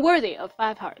 Definitely worthy of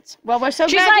 5 hearts. Well, we're so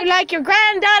glad you like your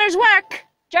granddaughter's work.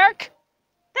 Jerk.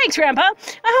 Thanks, Grandpa.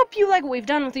 I hope you like what we've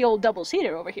done with the old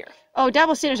double-seater over here. Oh,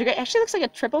 double-seaters are great. Actually, looks like a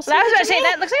triple-seater. I was going to say,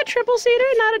 that looks like a triple-seater,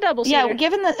 not a double-seater. Yeah,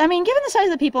 given the size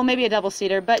of the people, maybe a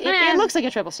double-seater, but it looks like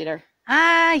a triple-seater.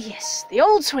 Ah, yes, the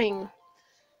old swing.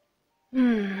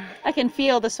 I can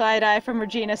feel the side eye from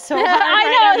Regina so hard.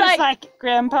 I know, like,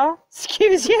 Grandpa,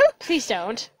 excuse you? Please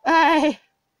don't.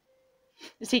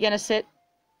 Is he gonna sit?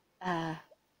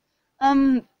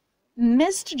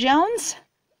 Mr. Jones?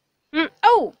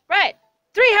 Oh, right.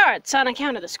 3 hearts on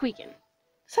account of the squeaking.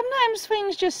 Sometimes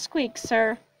swings just squeak,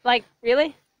 sir. Like,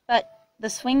 really? But the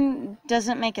swing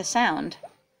doesn't make a sound.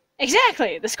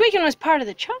 Exactly. The squeaking was part of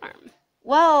the charm.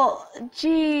 Well,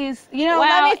 geez.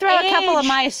 Let me throw a couple of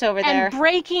mice over there. And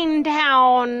breaking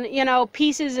down,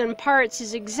 pieces and parts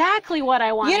is exactly what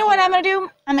I want. You know what I'm going to do?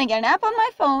 I'm going to get an app on my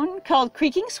phone called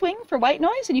Creaking Swing for white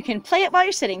noise, and you can play it while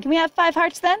you're sitting. Can we have 5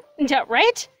 hearts then? Yeah,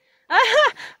 right?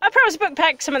 I promise to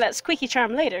pack some of that squeaky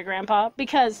charm later, Grandpa,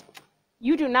 because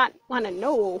you do not want to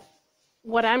know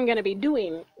what I'm going to be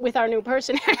doing with our new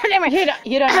person.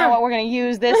 You don't know what we're going to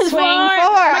use this swing for.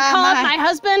 I call up my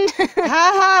husband.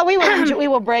 We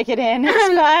will break it in.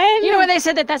 It's fine. You know where they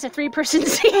said that's a 3-person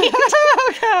seat?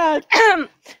 Oh, God.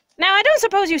 Now, I don't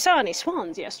suppose you saw any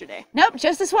swans yesterday. Nope,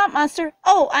 just the swamp monster.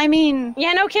 Oh, I mean...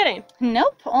 Yeah, no kidding.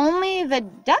 Nope, only the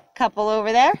duck couple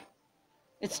over there.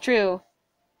 It's true.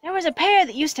 There was a pair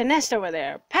that used to nest over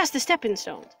there, past the stepping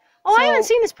stones. Oh, I haven't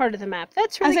seen this part of the map.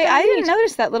 That's really I didn't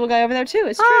notice that little guy over there, too.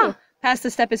 It's true. Past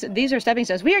the these are stepping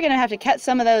stones. We are going to have to cut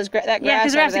some of that grass. Yeah,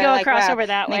 because we have to go across over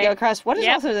that way. Go across. What is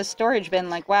also the storage bin?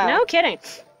 Like, wow. No kidding.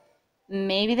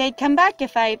 Maybe they'd come back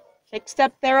if I fixed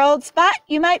up their old spot.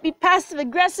 You might be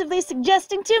passive-aggressively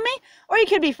suggesting to me, or you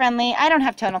could be friendly. I don't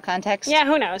have tonal context. Yeah,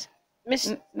 who knows?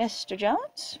 Mr.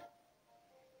 Jones?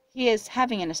 He is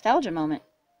having a nostalgia moment.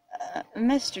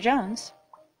 Mr. Jones?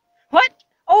 What?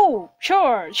 Oh,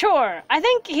 sure. I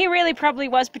think he really probably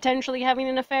was potentially having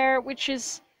an affair, which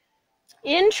is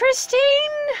interesting.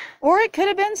 Or it could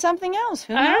have been something else.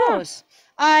 Who knows?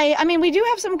 I mean, we do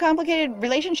have some complicated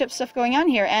relationship stuff going on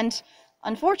here, and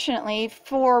unfortunately,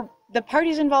 for the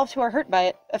parties involved who are hurt by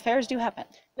it, affairs do happen.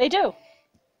 They do.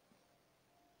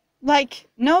 Like,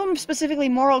 no specifically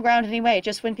moral ground anyway,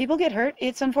 just when people get hurt,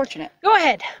 it's unfortunate. Go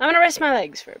ahead. I'm gonna rest my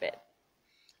legs for a bit.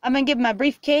 I'm going to give my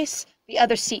briefcase the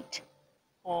other seat.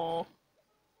 Oh.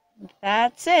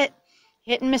 That's it.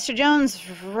 Hitting Mr. Jones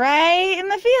right in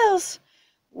the feels.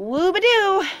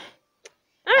 Whoop-a-doo.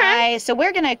 All right. So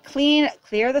we're going to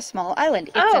clear the small island.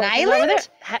 It's an island?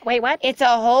 Wait, what? It's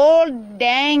a whole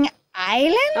dang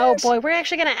island? Oh boy, we're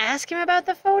actually going to ask him about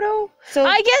the photo? So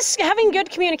I guess having good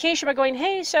communication by going,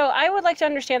 hey, so I would like to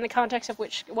understand the context of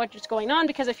what is going on,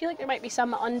 because I feel like there might be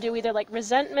some undue either like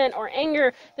resentment or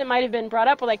anger that might have been brought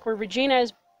up, or like where Regina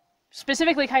is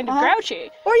specifically kind of grouchy.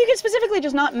 Or you could specifically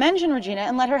just not mention Regina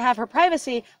and let her have her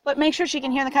privacy, but make sure she can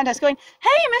hear in the context going, hey,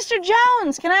 Mr.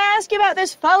 Jones, can I ask you about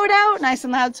this photo? Nice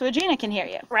and loud so Regina can hear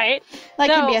you. Right. That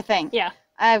could be a thing. Yeah.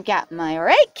 I've got my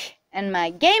rake and my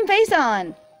game face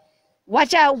on.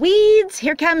 Watch out, weeds.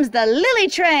 Here comes the lily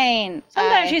train.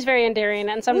 Sometimes she's very endearing,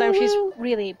 and sometimes she's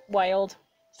really wild.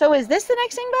 So is this the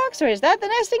nesting box, or is that the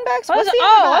nesting box? What's the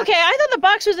box? Okay. I thought the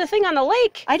box was the thing on the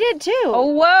lake. I did too. Oh,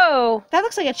 whoa. That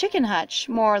looks like a chicken hutch.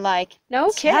 More like... No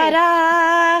kidding.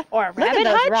 Ta-da! Or a rabbit Look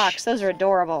at those hutch? rocks. Those are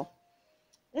adorable.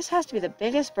 This has to be the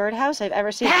biggest birdhouse I've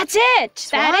ever seen. That's it.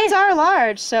 Swans are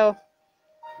large, so...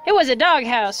 It was a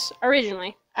doghouse,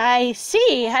 originally. I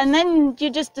see. And then you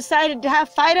just decided to have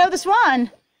Fido the swan.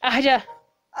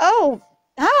 Oh,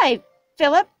 hi,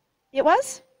 Philip. It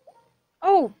was?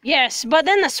 Oh, yes. But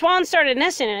then the swan started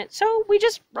nesting in it, so we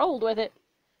just rolled with it.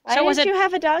 Why so did you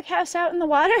have a doghouse out in the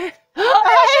water? I was just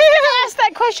going to ask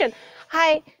that question.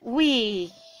 Hi.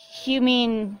 You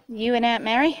mean you and Aunt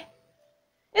Mary?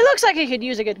 It looks like it could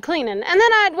use a good cleaning, and then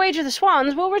I'd wager the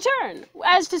swans will return.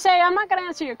 As to say, I'm not going to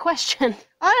answer your question.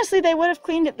 Honestly, they would have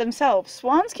cleaned it themselves.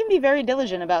 Swans can be very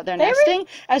diligent about their nesting,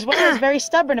 as well as very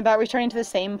stubborn about returning to the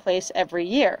same place every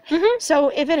year. So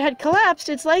if it had collapsed,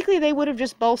 it's likely they would have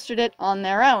just bolstered it on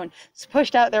their own. So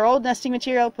pushed out their old nesting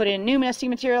material, put in new nesting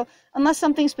material, unless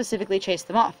something specifically chased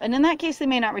them off. And in that case, they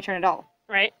may not return at all.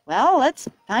 Right. Well, let's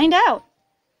find out.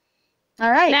 All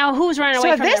right. Now, who's running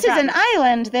away from their So if this is an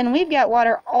island, then we've got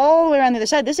water all the way around the other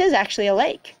side. This is actually a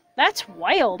lake. That's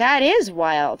wild. That is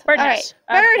wild. Birdhouse.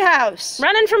 All right. Birdhouse.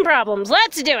 Running from problems.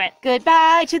 Let's do it.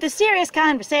 Goodbye to the serious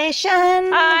conversation.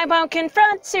 I won't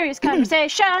confront serious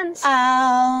conversations.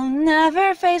 I'll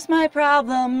never face my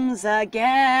problems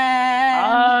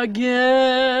again.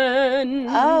 Again.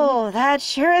 Oh, that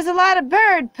sure is a lot of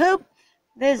bird poop.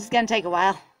 This is going to take a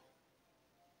while.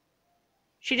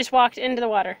 She just walked into the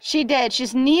water. She did.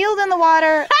 She's kneeled in the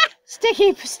water,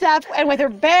 sticky stuff, and with her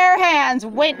bare hands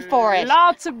went for it.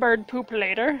 Lots of bird poop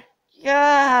later.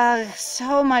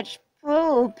 So much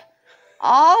poop.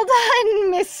 All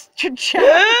done, Mr.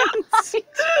 Jones.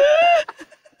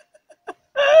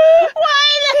 Why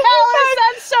the hell is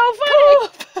that so funny?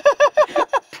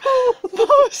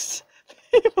 Most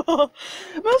people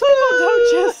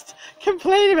don't just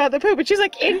complain about the poop, but she's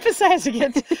like emphasizing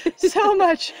it so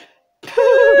much.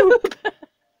 Poop.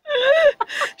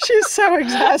 She's so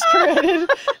exasperated,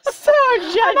 so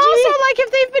judgy. And also, like,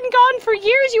 if they've been gone for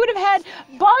years, you would have had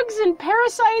bugs and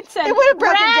parasites and it would have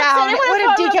broken rats, down. And it would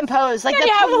have decomposed. Like,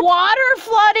 you have water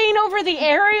flooding over the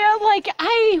area. Like,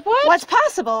 what? What's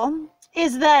possible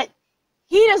is that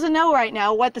he doesn't know right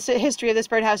now what the history of this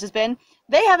birdhouse has been.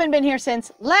 They haven't been here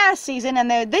since last season, and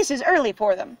this is early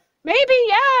for them. Maybe,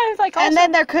 yeah. Like, also, and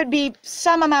then there could be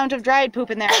some amount of dried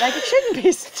poop in there. Like, it shouldn't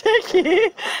be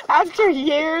sticky after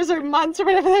years or months or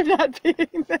whatever they've not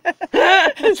been there.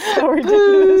 It's so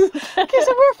ridiculous. Okay,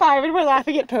 so we're 5 and we're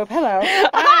laughing at poop. Hello.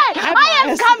 I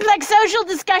have complex social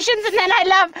discussions and then I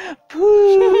love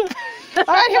poop.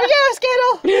 All right, here we go,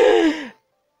 Skittle.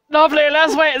 Lovely,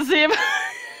 let's wait and see if...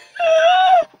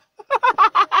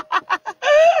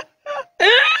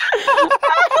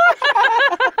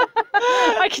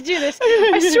 I can do this.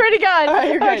 I swear to God. All right,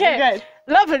 you're good, okay. You're good.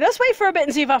 Lovely. Let's wait for a bit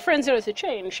and see if our friends notice a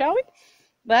change, shall we?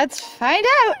 Let's find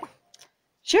out.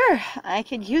 Sure, I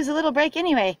could use a little break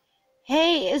anyway.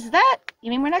 Hey, is that...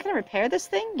 You mean we're not going to repair this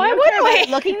thing? Why wouldn't we? It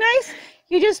looking nice?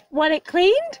 You just want it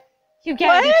cleaned? You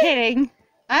gotta be kidding.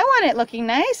 I want it looking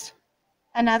nice.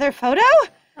 Another photo?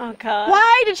 Oh, God.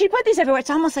 Why did she put these everywhere? It's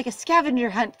almost like a scavenger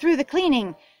hunt through the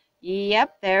cleaning.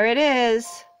 Yep, there it is.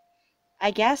 I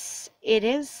guess it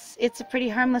is. It's a pretty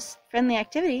harmless, friendly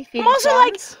activity. I'm also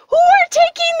like, who are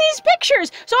taking these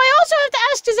pictures? So I also have to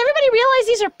ask, does everybody realize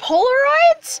these are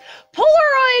Polaroids?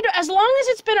 Polaroid, as long as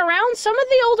it's been around, some of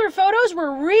the older photos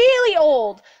were really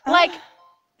old. Like,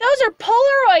 those are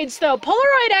Polaroids, though.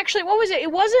 Polaroid actually, what was it?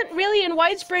 It wasn't really in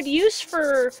widespread use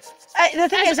for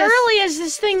as early as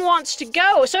this thing wants to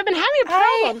go. So I've been having a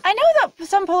problem. I know that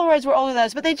some Polaroids were older than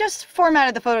those, but they just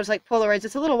formatted the photos like Polaroids.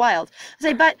 It's a little wild.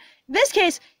 But in this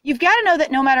case, you've got to know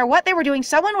that no matter what they were doing,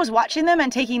 someone was watching them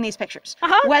and taking these pictures.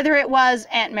 Whether it was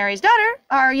Aunt Mary's daughter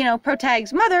or, you know,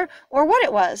 Protag's mother or what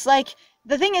it was. Like,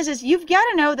 the thing is you've got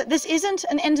to know that this isn't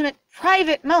an intimate,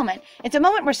 private moment. It's a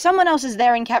moment where someone else is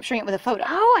there and capturing it with a photo.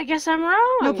 Oh, I guess I'm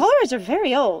wrong. No, Polaroids are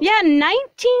very old. Yeah,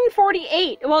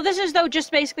 1948. Well, this is, though,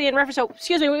 just basically in reference. So,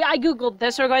 excuse me, I Googled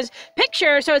this. So, guys,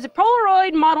 picture. So, it's a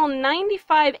Polaroid Model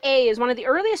 95A is one of the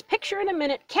earliest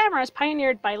picture-in-a-minute cameras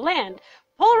pioneered by Land.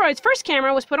 Polaroid's first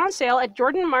camera was put on sale at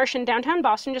Jordan Marsh in downtown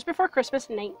Boston just before Christmas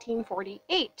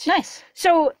 1948. Nice.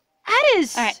 So, that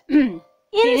is... All right.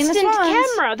 Instant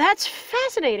camera. That's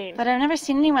fascinating. But I've never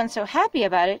seen anyone so happy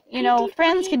about it. You know,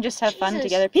 friends can just have fun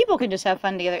together. People can just have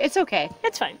fun together. It's okay.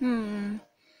 It's fine.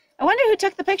 I wonder who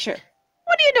took the picture.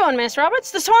 What are you doing, Miss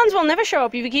Roberts? The swans will never show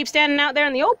up if you keep standing out there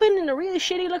in the open in a really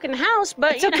shitty-looking house,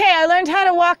 but... It's okay. I learned how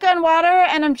to walk on water,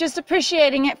 and I'm just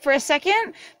appreciating it for a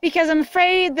second, because I'm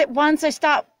afraid that once I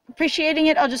stop appreciating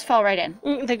it, I'll just fall right in.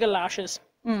 The galoshes.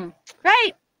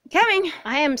 Right. Coming.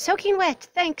 I am soaking wet.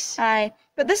 Thanks.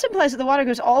 But this implies that the water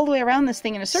goes all the way around this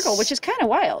thing in a circle, which is kind of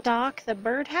wild. Stalk the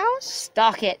birdhouse?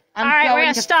 Stalk it. I'm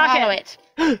going to follow it.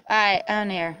 Alright, on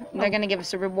here. They're going to give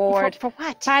us a reward. For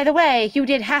what? By the way, you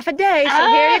did half a day, so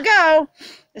here you go.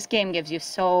 This game gives you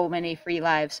so many free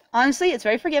lives. Honestly, it's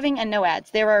very forgiving and no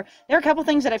ads. There are a couple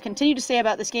things that I've continued to say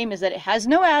about this game is that it has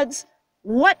no ads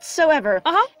whatsoever,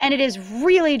 and it is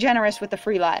really generous with the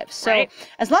free lives. So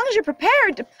as long as you're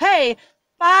prepared to pay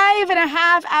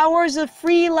 5.5 hours of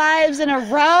free lives in a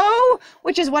row,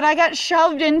 which is what I got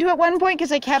shoved into at one point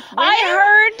because I kept winning.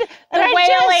 I heard the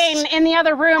wailing in the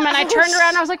other room, and I turned around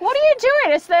and I was like, what are you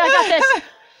doing? It's I got this,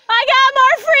 I got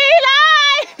more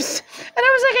free lives! And I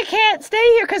was like, I can't stay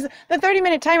here because the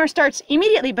 30-minute timer starts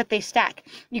immediately, but they stack.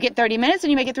 You get 30 minutes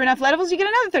and you make it through enough levels, you get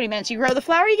another 30 minutes. You grow the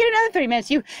flower, you get another 30 minutes.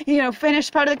 You know,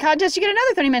 finish part of the contest, you get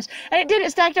another 30 minutes. And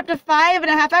it stacked up to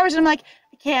 5.5 hours, and I'm like,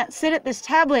 can't sit at this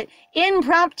tablet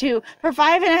impromptu for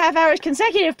 5.5 hours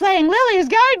consecutive playing Lily's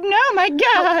Garden. Oh my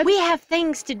God. We have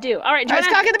things to do. All right, let's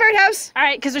talk at the birdhouse. All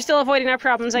right, because we're still avoiding our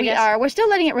problems, I guess. We are. We're still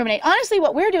letting it ruminate. Honestly,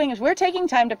 what we're doing is we're taking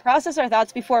time to process our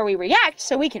thoughts before we react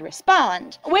so we can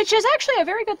respond. Which is actually a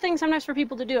very good thing sometimes for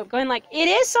people to do. Going like, it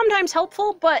is sometimes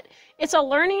helpful, but it's a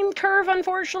learning curve,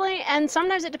 unfortunately, and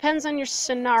sometimes it depends on your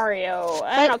scenario.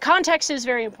 I don't know, context is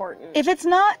very important. If it's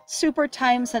not super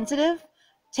time sensitive,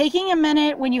 taking a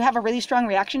minute when you have a really strong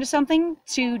reaction to something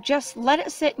to just let it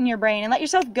sit in your brain and let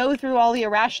yourself go through all the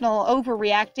irrational,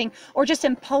 overreacting, or just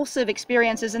impulsive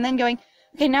experiences, and then going,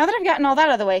 okay, now that I've gotten all that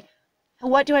out of the way,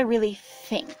 what do I really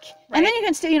think? And then you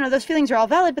can still, you know, those feelings are all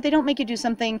valid, but they don't make you do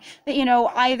something that, you know,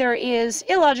 either is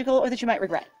illogical or that you might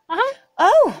regret.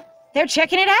 Oh, they're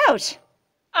checking it out.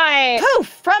 Poof,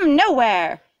 from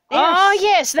nowhere.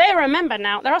 Yes, they remember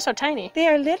now. They're also tiny.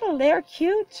 They're little, they're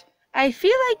cute. I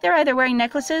feel like they're either wearing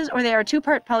necklaces or they are a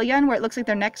two-part polygon where it looks like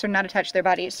their necks are not attached to their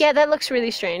bodies. Yeah, that looks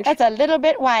really strange. That's a little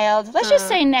bit wild. Let's just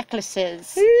say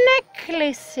necklaces.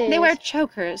 Necklaces. They wear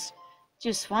chokers.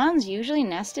 Do swans usually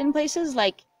nest in places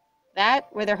like that,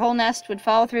 where their whole nest would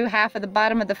fall through half of the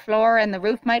bottom of the floor and the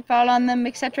roof might fall on them,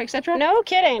 etc., etc.? No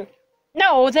kidding.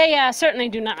 No, they certainly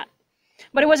do not.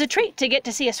 But it was a treat to get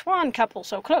to see a swan couple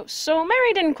so close, so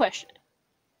Mary didn't question it.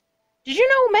 Did you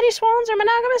know many swans are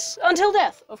monogamous? Until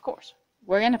death, of course.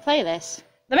 We're going to play this.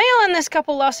 The male in this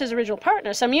couple lost his original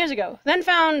partner some years ago, then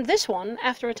found this one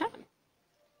after a time.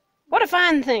 What a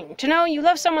fine thing, to know you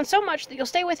love someone so much that you'll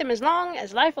stay with him as long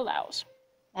as life allows.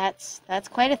 That's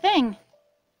quite a thing.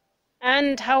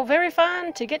 And how very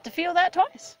fine to get to feel that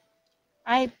twice.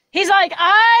 He's like,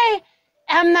 I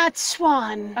am that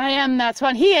swan. I am that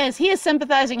swan. He is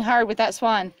sympathizing hard with that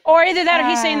swan. Or either that or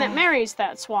he's saying that Mary's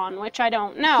that swan, which I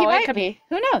don't know. He might be.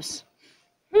 Who knows?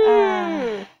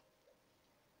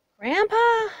 Grandpa?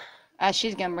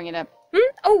 She's gonna bring it up.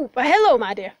 Oh, but hello,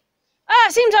 my dear.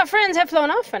 Seems our friends have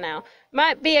flown off for now.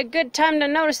 Might be a good time to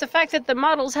notice the fact that the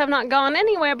models have not gone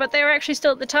anywhere, but they're actually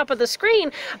still at the top of the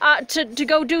screen to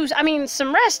go do,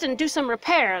 some rest and do some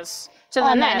repairs to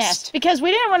the nest. Because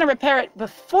we didn't want to repair it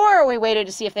before we waited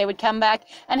to see if they would come back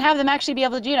and have them actually be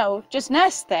able to, you know, just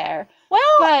nest there. Well,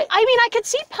 I could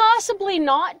see possibly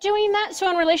not doing that. So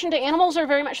in relation to animals, are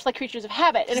very much like creatures of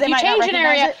habit. And if you change an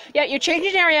area, you change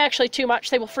an area actually too much,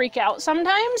 they will freak out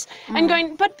sometimes. And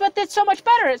going, but that's so much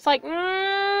better. It's like,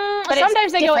 but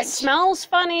sometimes they go, it smells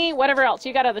funny, whatever else.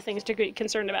 You got other things to be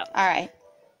concerned about. All right.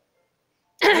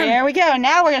 There we go.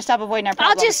 Now we're gonna stop avoiding our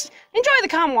problems. I'll just enjoy the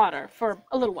calm water for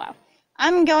a little while.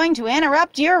 I'm going to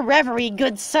interrupt your reverie,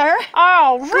 good sir.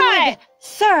 All right, good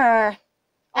sir.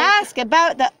 Ask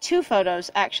about the 2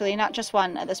 photos, actually, not just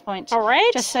 1 at this point. All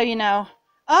right. Just so you know.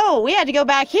 Oh, we had to go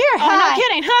back here. Oh, no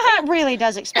kidding. It really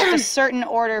does expect a certain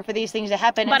order for these things to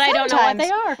happen. But I don't know what they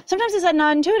are. Sometimes it's a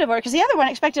non-intuitive order, because the other one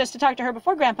expected us to talk to her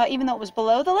before Grandpa, even though it was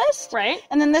below the list. Right.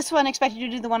 And then this one expected you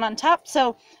to do the one on top.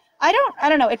 So I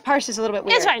don't know. It parses a little bit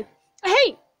weird. It's fine.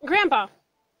 Hey, Grandpa.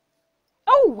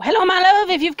 Oh, hello, my love.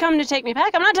 If you've come to take me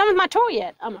back, I'm not done with my tour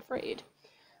yet, I'm afraid.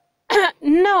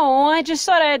 No, I just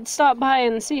thought I'd stop by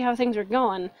and see how things are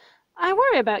going. I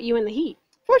worry about you in the heat.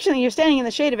 Fortunately, you're standing in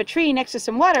the shade of a tree next to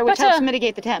some water, which helps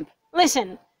mitigate the temp.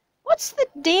 Listen, what's the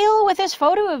deal with this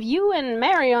photo of you and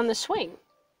Mary on the swing?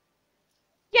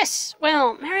 Yes,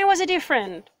 well, Mary was a dear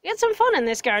friend. We had some fun in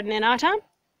this garden in our time.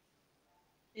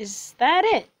 Is that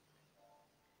it?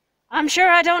 I'm sure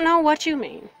I don't know what you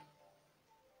mean.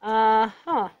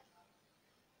 Uh-huh.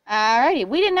 Alrighty,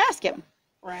 we didn't ask him.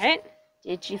 Right.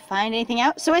 Did you find anything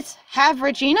out? So it's have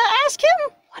Regina ask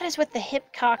him? What is with the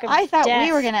hip cock of I thought death?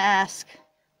 we were going to ask.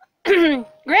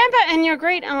 Grandpa and your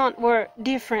great-aunt were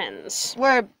dear friends.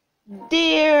 We're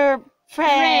dear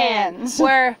friends.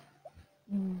 We're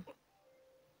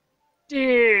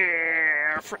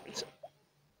dear friends.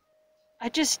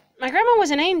 My grandma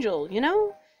was an angel, you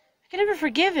know? I could never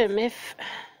forgive him if...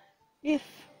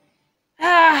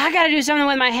 I gotta do something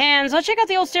with my hands. Let's check out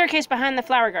the old staircase behind the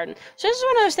flower garden. So this is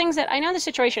one of those things that I know the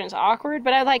situation is awkward,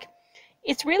 but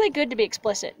it's really good to be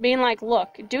explicit. Being like,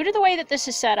 look, due to the way that this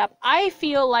is set up, I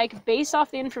feel like based off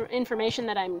the information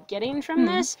that I'm getting from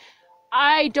this,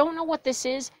 I don't know what this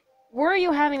is. Were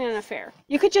you having an affair?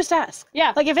 You could just ask.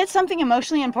 Yeah. Like if it's something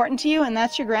emotionally important to you and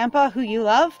that's your grandpa who you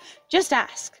love, just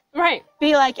ask. Right.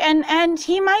 Be like, and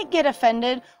he might get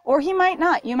offended or he might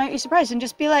not. You might be surprised, and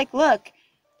just be like, look,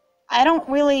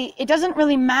 it doesn't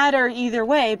really matter either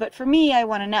way, but for me, I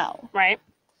want to know. Right.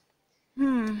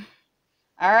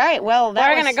 All right, well,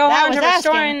 we're going to go on to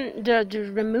restoring,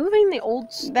 removing the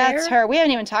old stair. That's her. We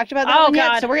haven't even talked about that one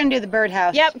yet, so we're going to do the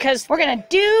birdhouse. Yep, because... We're going to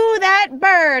do that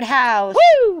birdhouse.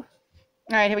 Woo! All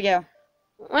right, here we go.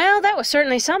 Well, that was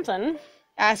certainly something.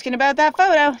 Asking about that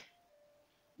photo.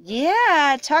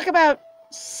 Yeah, talk about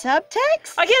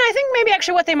subtext? Again, I think maybe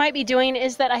actually what they might be doing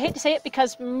is that, I hate to say it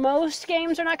because most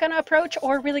games are not going to approach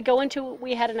or really go into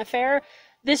we had an affair.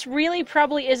 This really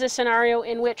probably is a scenario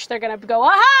in which they're going to go,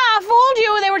 aha, fooled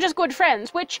you, they were just good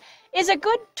friends, which is a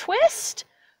good twist.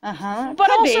 Uh-huh.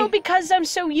 But also because I'm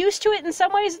so used to it in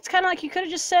some ways, it's kind of like you could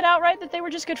have just said outright that they were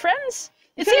just good friends.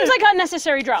 It seems like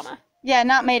unnecessary drama. Yeah,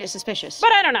 not made it suspicious.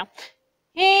 But I don't know.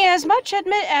 He as much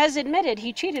as admitted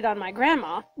he cheated on my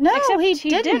grandma. No, he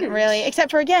didn't really. Except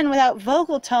for, again, without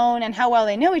vocal tone and how well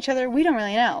they know each other, we don't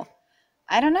really know.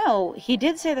 I don't know. He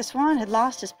did say the Swan had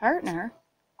lost his partner.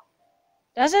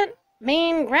 Doesn't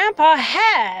mean Grandpa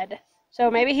had.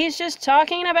 So maybe he's just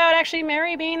talking about actually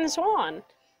Mary being the Swan.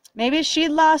 Maybe she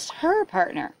lost her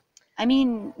partner. I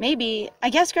mean, maybe. I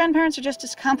guess grandparents are just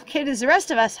as complicated as the rest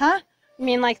of us, huh? You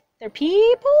mean like they're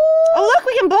people? Oh, look,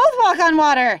 we can both walk on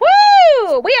water.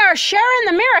 Woo! We are sharing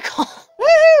the miracle.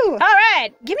 Woohoo! All right.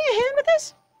 Give me a hand with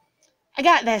this. I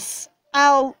got this.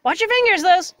 I'll... Watch your fingers,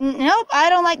 Liz. Nope, I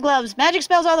don't like gloves. Magic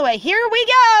spells all the way. Here we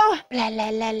go! La la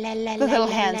la la la the little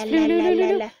hands.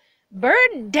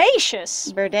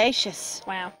 Birdacious. Birdacious.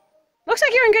 Wow. Looks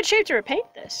like you're in good shape to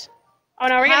repaint this. Oh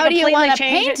no, we're How gonna do you completely want to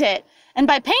change paint it? And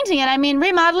by painting it, I mean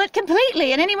remodel it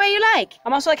completely in any way you like.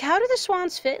 I'm also like, how do the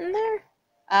swans fit in there?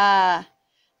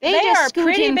 They are just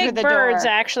pretty in big the birds,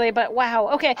 door. actually, but wow,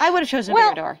 okay. I would have chosen a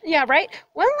bigger door. Yeah, right?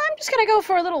 Well, I'm just gonna go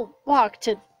for a little walk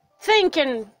to think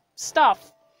and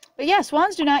stuff. But yeah,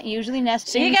 swans do not usually nest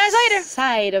See you guys later.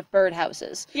 inside of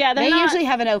birdhouses. Yeah, they usually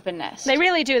have an open nest. They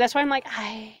really do. That's why I'm like,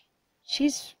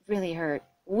 She's really hurt.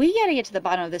 We gotta get to the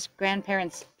bottom of this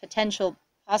grandparents' potential,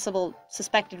 possible,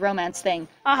 suspected romance thing.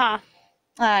 Uh-huh.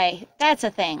 Aye, that's a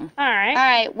thing. All right. All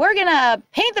right, we're gonna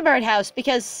paint the birdhouse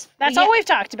because... That's all we've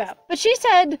talked about. But she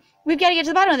said we've got to get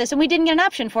to the bottom of this, and we didn't get an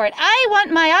option for it. I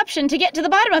want my option to get to the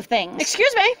bottom of things.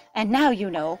 Excuse me. And now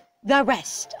you know the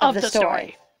rest of the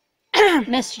story. story.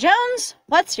 Miss Jones,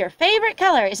 what's your favorite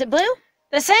color? Is it blue?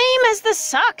 The same as the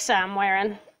socks I'm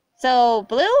wearing. So,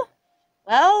 blue?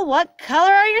 Well, what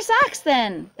color are your socks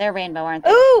then? They're rainbow, aren't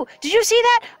they? Ooh, did you see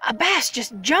that? A bass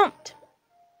just jumped.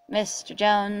 Mr.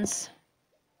 Jones.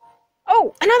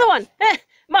 Oh, another one.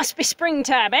 Must be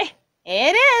springtime, eh?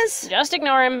 It is. Just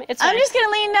ignore him. It's I'm fine. just going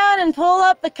to lean down and pull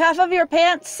up the cuff of your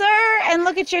pants, sir, and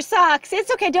look at your socks.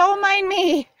 It's okay. Don't mind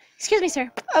me. Excuse me,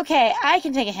 sir. Okay, I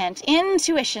can take a hint.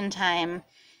 Intuition time.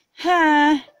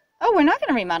 Huh. Oh, we're not going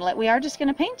to remodel it. We are just going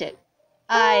to paint it.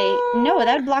 No,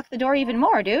 that would block the door even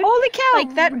more, dude. Holy cow.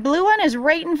 Like, that blue one is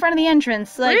right in front of the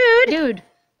entrance. Like, Rude. Dude,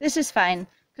 this is fine.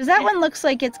 Because that one looks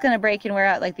like it's going to break and wear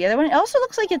out like the other one. It also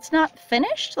looks like it's not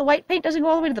finished. The white paint doesn't go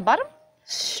all the way to the bottom.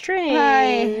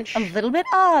 Strange. A little bit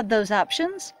odd, those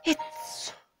options.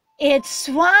 It's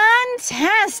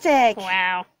Swan-tastic.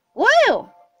 Wow. Woo!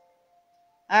 All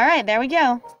right, there we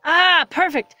go. Ah,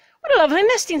 perfect. What a lovely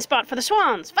nesting spot for the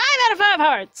swans. 5 out of 5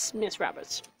 hearts, Miss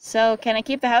Roberts. So, can I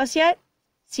keep the house yet?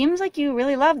 Seems like you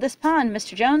really love this pond,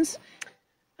 Mr. Jones.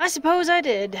 I suppose I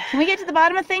did. Can we get to the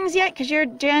bottom of things yet? Because your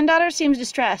granddaughter seems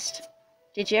distressed.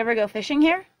 Did you ever go fishing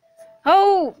here?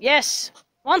 Oh, yes.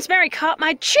 Once Mary caught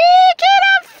my cheek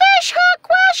in a fish hook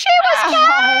while she was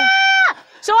caught.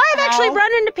 So I've actually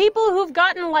run into people who've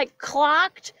gotten, like,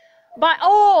 clocked by...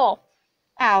 Oh!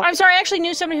 Ow. I'm sorry, I actually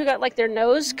knew somebody who got, like, their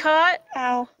nose caught.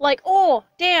 Ow. Like, oh,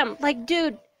 damn. Like,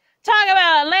 dude, talk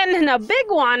about landing a big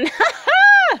one.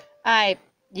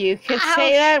 You could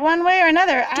say that one way or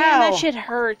another. Ow. Damn, that shit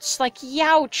hurts. Like,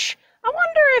 youch. I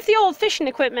wonder if the old fishing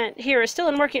equipment here is still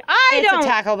in working. It's a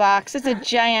tackle box. It's a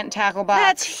giant tackle box.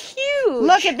 That's huge.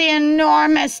 Look at the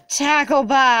enormous tackle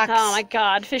box. Oh my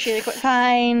god, fishing equipment.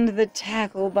 Find the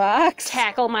tackle box.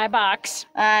 Tackle my box.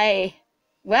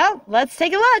 Well, let's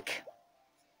take a look.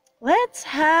 Let's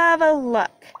have a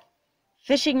look.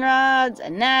 Fishing rods,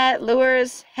 a net,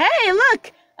 lures. Hey,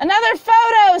 look! Another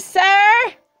photo,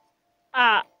 sir!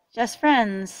 Just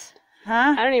friends.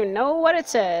 Huh? I don't even know what it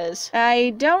says.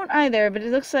 I don't either, but it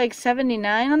looks like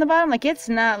 79 on the bottom. Like, it's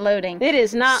not loading. It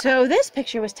is not. So this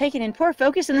picture was taken in poor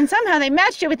focus, and then somehow they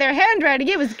matched it with their handwriting.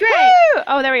 It was great. Woo!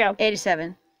 Oh, there we go.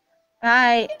 87.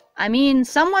 I mean,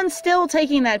 someone's still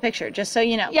taking that picture, just so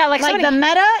you know. Yeah, like somebody... the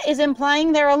meta is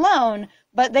implying they're alone,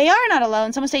 but they are not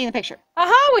alone. Someone's taking the picture.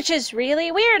 Which is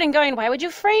really weird and going, why would you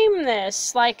frame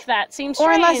this? Like, that seems strange.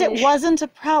 Or unless it wasn't a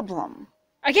problem.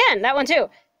 Again, that one too.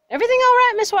 Everything all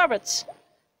right, Miss Roberts?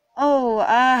 Oh,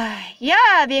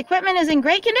 yeah, the equipment is in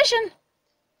great condition.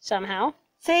 Somehow.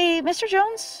 Say, Mr.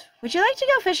 Jones, would you like to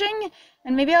go fishing?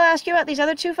 And maybe I'll ask you about these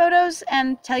other 2 photos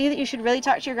and tell you that you should really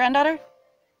talk to your granddaughter?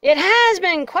 It has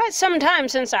been quite some time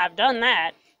since I've done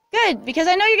that. Good, because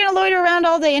I know you're going to loiter around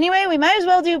all day anyway. We might as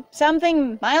well do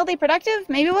something mildly productive.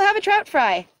 Maybe we'll have a trout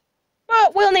fry.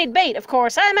 Well, we'll need bait, of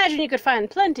course. I imagine you could find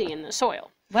plenty in the soil.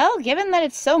 Well, given that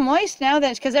it's so moist now,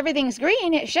 that because everything's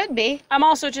green, it should be. I'm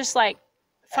also just like,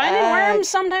 finding worms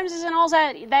sometimes isn't all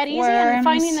that easy, and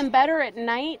finding them better at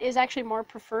night is actually more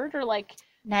preferred, or like...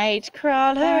 Night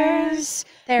crawlers.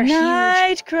 They're night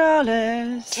huge.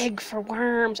 Crawlers. Dig for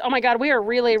worms. Oh my god, we are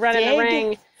really running the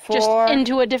ring just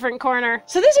into a different corner.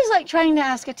 So this is like trying to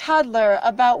ask a toddler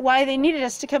about why they needed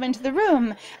us to come into the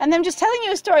room, and them just telling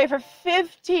you a story for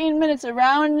 15 minutes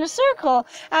around in a circle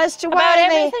as to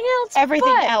why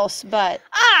everything else but.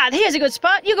 Here's a good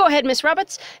spot. You go ahead, Miss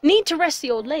Roberts. Need to rest the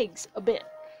old legs a bit.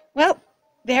 Well,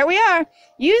 there we are.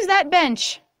 Use that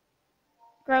bench.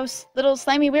 Gross little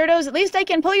slimy weirdos. At least I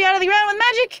can pull you out of the ground with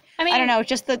magic. I don't know,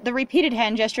 just the repeated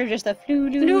hand gesture, just the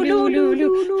flu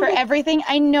for everything.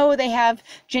 I know they have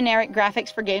generic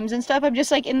graphics for games and stuff. I'm just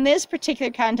like, in this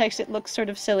particular context, it looks sort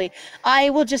of silly.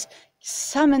 I will just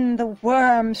summon the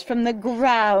worms from the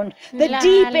ground. The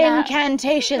deep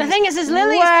incantations. The thing is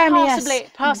Lily's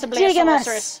possibly a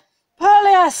sorceress.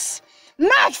 Polius,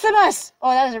 Maximus.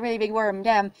 Oh, that is a really big worm,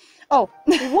 damn. Oh,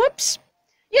 whoops.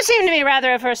 You seem to be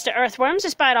rather averse to earthworms,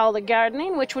 despite all the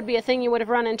gardening, which would be a thing you would have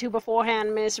run into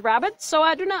beforehand, Miss Roberts, so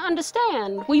I do not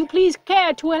understand. Will you please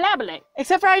care to elaborate?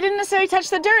 Except for I didn't necessarily touch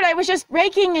the dirt. I was just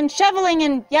raking and shoveling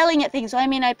and yelling at things. So, I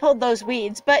mean, I pulled those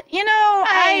weeds. But, you know,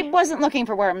 I wasn't looking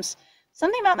for worms.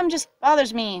 Something about them just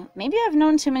bothers me. Maybe I've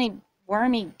known too many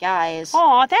wormy guys.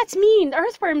 Aw, that's mean.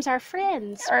 Earthworms are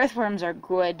friends. Earthworms are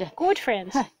good. Good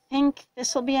friends. Think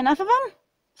this'll be enough of them?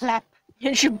 Flap.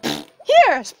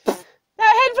 Here! A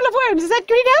handful of worms, is that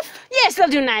good enough? Yes, they'll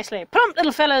do nicely. Plump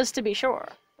little fellows, to be sure.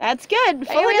 That's good.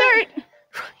 Full of dirt.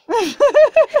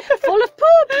 Full of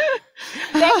poop.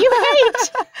 That you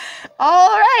hate.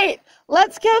 All right,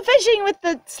 let's go fishing with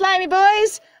the slimy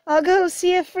boys. I'll go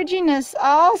see if Regina's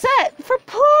all set for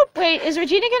poop. Wait, is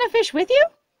Regina going to fish with you?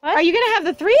 What? Are you going to have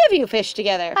the 3 of you fish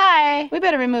together? Hi. We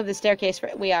better remove the staircase.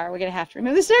 We're going to have to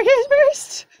remove the staircase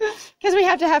first. Because we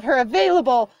have to have her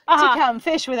available to come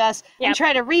fish with us and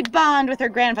try to rebond with her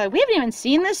grandfather. We haven't even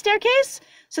seen this staircase.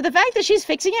 So the fact that she's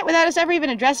fixing it without us ever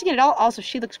even addressing it at all. Also,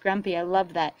 she looks grumpy. I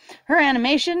love that. Her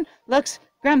animation looks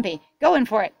grumpy. Going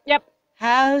for it. Yep.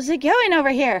 How's it going over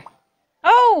here?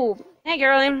 Oh, hey,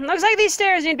 girlie. Looks like these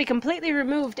stairs need to be completely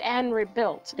removed and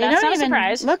rebuilt. They don't even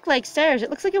look like stairs. It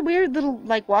looks like a weird little,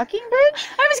 like, walking bridge.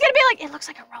 I was going to be like, it looks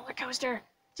like a roller coaster.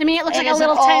 To me, it looks like a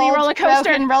little tiny roller coaster.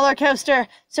 Broken roller coaster.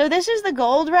 So this is the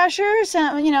Gold Rusher,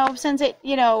 so, you know, since it,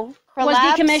 you know,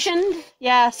 collapsed. Was decommissioned?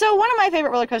 Yeah, so one of my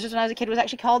favorite roller coasters when I was a kid was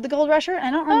actually called the Gold Rusher.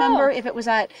 I don't remember if it was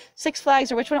at Six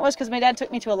Flags or which one it was, because my dad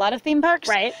took me to a lot of theme parks.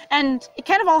 Right. And it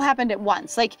kind of all happened at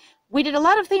once. Like, we did a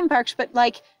lot of theme parks, but,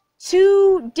 like,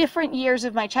 2 different years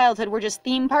of my childhood were just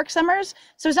theme park summers.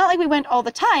 So it's not like we went all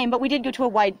the time, but we did go to a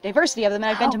wide diversity of them, and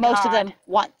I've been to most of them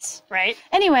once. Right.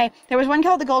 Anyway, there was one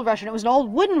called the Gold Rush, and it was an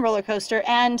old wooden roller coaster,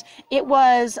 and it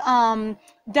was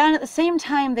done at the same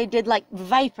time they did, like,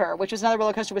 Viper, which was another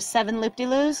roller coaster with 7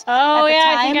 loop-de-loos. Oh,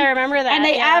 yeah, I think I remember that. And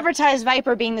they advertised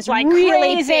Viper being this like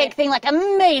really crazy. big thing, like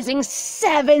amazing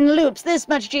 7 loops, this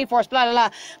much G-force, blah, blah, blah.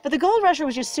 But the Gold Rusher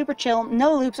was just super chill,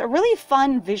 no loops, a really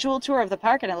fun visual tour of the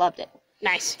park, and I loved it.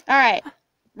 Nice. All right.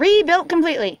 Rebuilt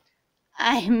completely.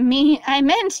 I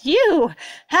meant you.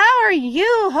 How are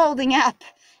you holding up?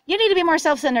 You need to be more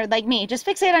self-centered like me. Just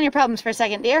fixate on your problems for a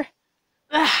second, dear.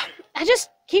 I just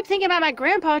keep thinking about my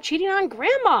grandpa cheating on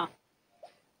grandma.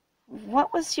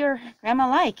 What was your grandma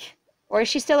like? Or is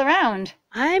she still around?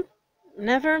 I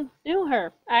never knew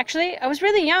her. Actually, I was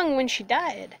really young when she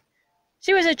died.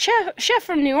 She was a chef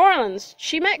from New Orleans.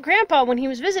 She met Grandpa when he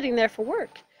was visiting there for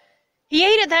work. He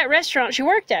ate at that restaurant she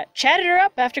worked at, chatted her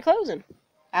up after closing.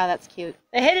 Oh, that's cute.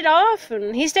 They hit it off,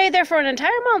 and he stayed there for an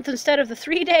entire month instead of the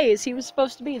 3 days he was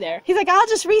supposed to be there. He's like, I'll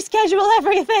just reschedule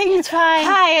everything. It's fine.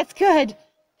 Hi, it's good.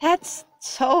 That's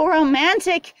so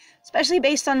romantic, especially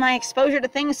based on my exposure to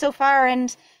things so far,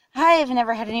 and I've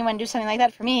never had anyone do something like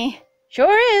that for me.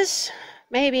 Sure is.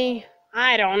 Maybe.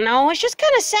 I don't know. It's just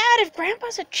kind of sad if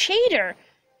Grandpa's a cheater.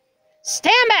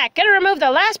 Stand back. Gotta remove the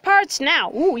last parts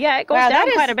now. Ooh, yeah, it goes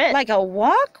down quite a bit. Like a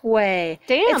walkway.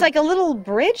 Damn. It's like a little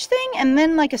bridge thing and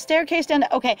then like a staircase down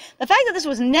to... Okay, the fact that this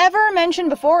was never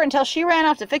mentioned before until she ran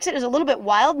off to fix it is a little bit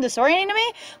wild and disorienting to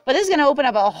me, but this is going to open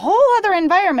up a whole other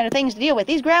environment of things to deal with.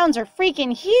 These grounds are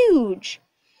freaking huge.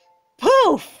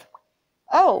 Poof!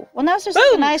 Oh, well now it's just like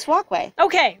a nice walkway.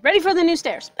 Okay, ready for the new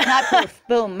stairs. Not poof.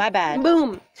 Boom, my bad.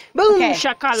 Boom. Boom, Okay,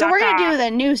 shakalaka. so we're going to do the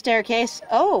new staircase.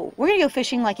 Oh, we're going to go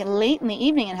fishing like late in the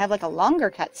evening and have like a longer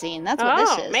cutscene. That's what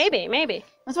this is. Maybe.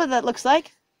 That's what that looks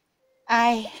like.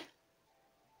 Okay,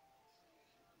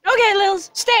 Lils,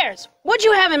 stairs. What'd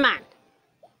you have in mind?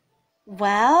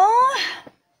 Well,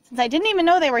 since I didn't even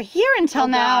know they were here until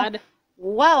now. God.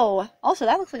 Whoa. Also,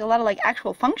 that looks like a lot of like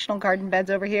actual functional garden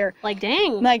beds over here. Like,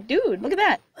 dang. Like, dude, look at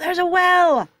that. There's a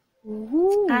well.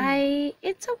 Ooh.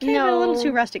 It's okay, but a little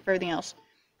too rustic for everything else.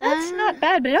 That's not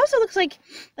bad, but it also looks like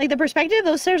the perspective,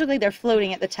 those stairs look like they're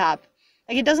floating at the top.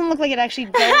 Like, it doesn't look like it actually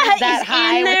goes that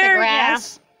high with the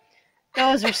grass. Yeah.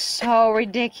 Those are so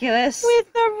ridiculous.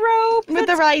 With the rope. With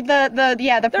the right,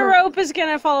 the rope is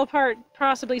gonna fall apart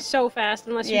possibly so fast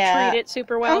unless you treat it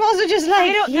super well. I'm also just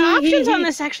like, the options on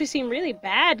this actually seem really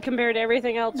bad compared to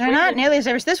everything else. They're not nearly as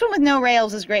diverse. This one with no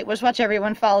rails is great. We'll just watch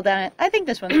everyone fall down it. I think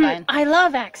this one's fine. I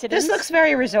love accidents. This looks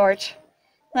very resort.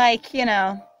 Like, you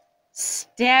know,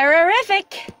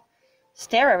 sterific.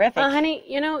 Sterific. Honey,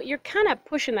 you know, you're kind of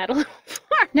pushing that a little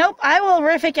far. Nope, I will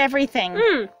rific everything.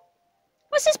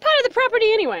 What's this part of the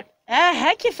property anyway?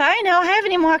 Heck if I know. I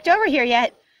haven't even walked over here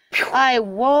yet.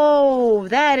 Whoa,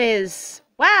 that is,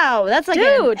 wow, that's like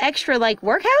an extra, like,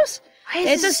 workhouse?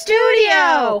 It's a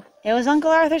studio! It was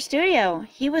Uncle Arthur's studio.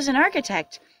 He was an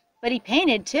architect, but he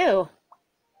painted, too.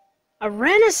 A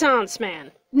Renaissance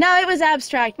man. No, it was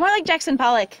abstract. More like Jackson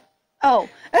Pollock. Oh.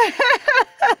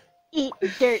 Eat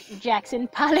dirt, Jackson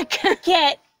Pollock.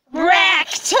 Get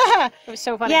wrecked! It was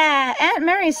so funny. Yeah, Aunt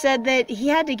Mary said that he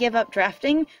had to give up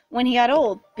drafting when he got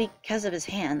old because of his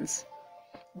hands.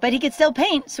 But he could still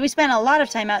paint, so we spent a lot of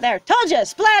time out there. Told you,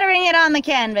 splattering it on the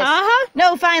canvas.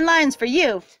 No fine lines for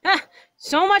you.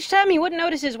 So much time he wouldn't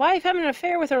notice his wife having an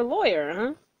affair with her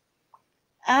lawyer,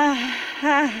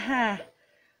 huh?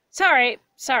 Sorry,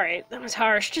 that was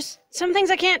harsh. Just some things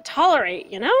I can't tolerate,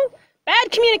 you know?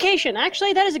 Bad communication.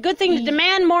 Actually, that is a good thing to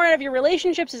demand more out of your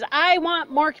relationships, is I want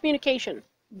more communication.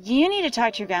 You need to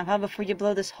talk to your grandpa before you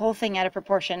blow this whole thing out of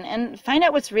proportion and find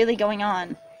out what's really going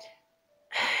on.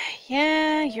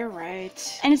 Yeah, you're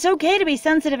right. And it's okay to be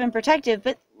sensitive and protective,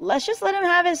 but let's just let him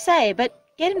have his say, but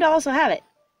get him to also have it.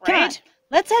 Come on,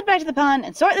 let's head back to the pond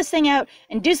and sort this thing out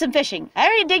and do some fishing. I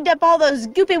already digged up all those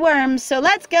goopy worms, so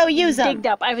let's go use them. Digged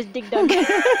up. I was dig dug. Dig dug!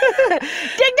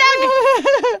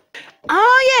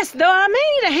 Oh, yes, though I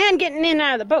may need a hand getting in and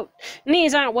out of the boat.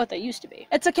 Knees aren't what they used to be.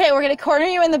 It's okay, we're going to corner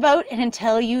you in the boat, and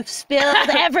until you've spilled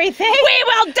everything... We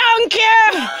will dunk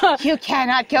you! You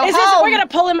cannot go home! We're going to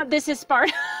pull him... This is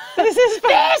Sparta. This is a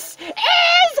fair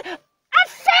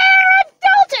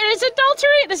adult, and is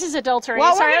adultery. This is adultery.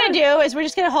 What we're going to do is we're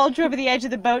just going to hold you over the edge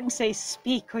of the boat and say,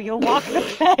 speak, or you'll walk the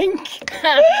plank.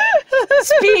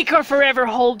 Speak or forever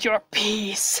hold your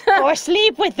peace. Or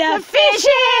sleep with the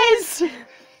fishes.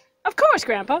 Of course,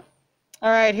 Grandpa. All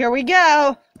right, here we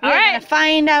go. We're going to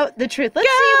find out the truth. Let's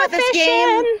see what this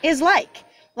game is like.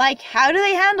 Like, how do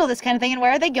they handle this kind of thing, and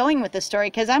where are they going with this story?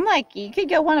 Because I'm like, you could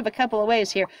go one of a couple of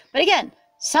ways here. But again,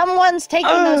 someone's taking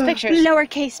those pictures.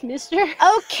 Lowercase mister.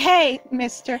 Okay,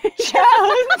 Mr.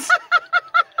 Jones.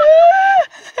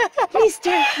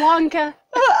 Mr. Wonka.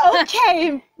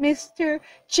 Okay, Mr.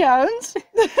 Jones.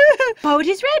 Boat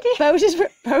is ready.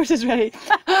 Boat is ready.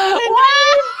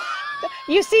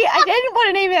 You see, I didn't want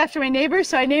to name it after my neighbor,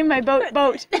 so I named my boat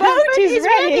Boat. Boat is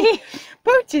ready.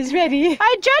 Boat is ready.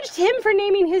 I judged him for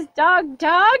naming his dog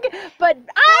Dog, but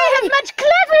I have much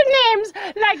cleverer names,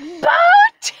 like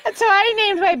Boat. So I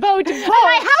named my boat Boat. And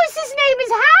my house's name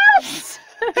is House.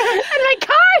 And my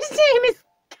car's name is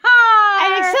Car.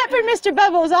 And except for Mr.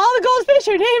 Bubbles, all the goldfish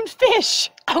are named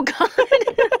Fish. Oh, God.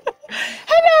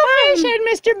 Hello, Fish and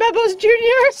Mr. Bubbles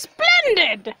Jr.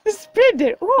 Splendid.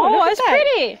 Splendid. Ooh, Oh, it's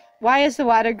pretty. Why is the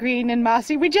water green and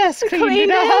mossy? We just cleaned it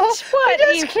Cleaned all. it? What?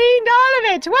 We just cleaned all of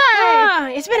it.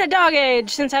 Why? It's been a dog age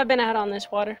since I've been out on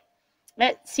this water.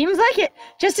 It seems like it.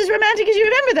 Just as romantic as you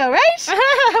remember, though,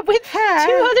 right? With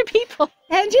 2 other people.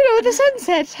 And, the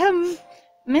sunset.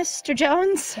 Mr.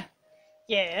 Jones?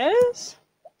 Yes?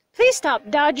 Please stop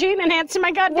dodging and answer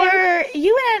my goddamn... Were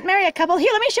you and Aunt Mary a couple?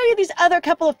 Here, let me show you these other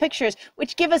couple of pictures,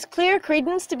 which give us clear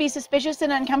credence to be suspicious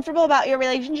and uncomfortable about your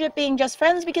relationship being just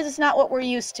friends, because it's not what we're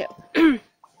used to.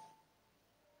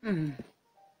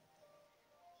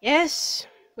 Yes,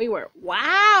 we were.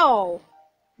 Wow!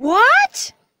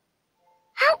 What?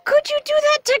 How could you do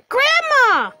that to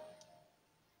Grandma?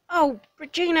 Oh,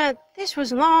 Regina, this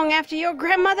was long after your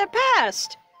grandmother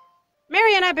passed.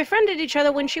 Mary and I befriended each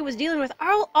other when she was dealing with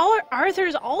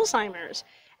Arthur's Alzheimer's.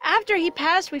 After he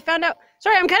passed, we found out...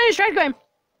 Sorry, I'm kind of distracted going...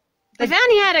 We found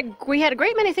we had a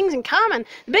great many things in common.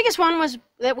 The biggest one was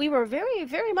that we were very,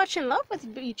 very much in love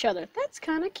with each other. That's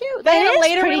kind of cute. They had a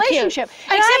later relationship.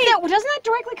 Except that, doesn't that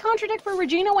directly contradict where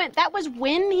Regina went, that was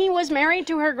when he was married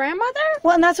to her grandmother?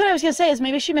 Well, and that's what I was going to say, is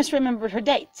maybe she misremembered her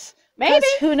dates. Maybe.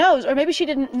 Who knows? Or maybe she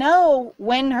didn't know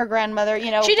when her grandmother,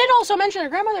 She did also mention her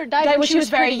grandmother died when she was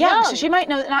very young. So she might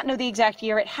not know the exact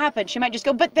year it happened. She might just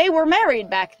go, but they were married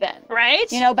back then. Right?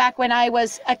 Back when I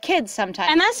was a kid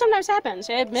sometime. And that sometimes happens.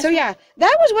 So yeah,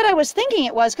 that was what I was thinking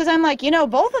it was, because I'm like,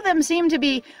 both of them seem to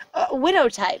be widow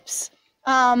types.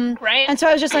 Right. And so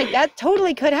I was just like, that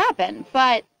totally could happen.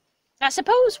 But I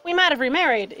suppose we might have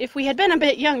remarried if we had been a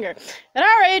bit younger. At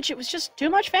our age, it was just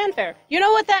too much fanfare. You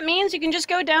know what that means? You can just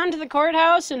go down to the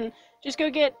courthouse and just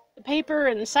go get the paper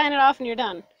and sign it off and you're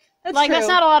done. That's true. That's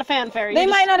not a lot of fanfare. They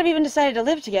might not have even decided to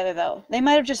live together, though. They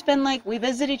might have just been like, we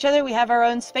visit each other, we have our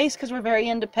own space because we're very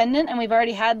independent and we've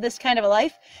already had this kind of a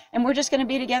life, and we're just going to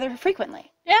be together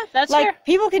frequently. Yeah, that's fair.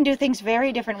 People can do things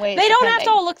very different ways. They don't have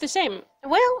to all look the same.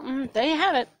 Well, there you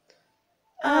have it.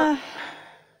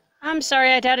 I'm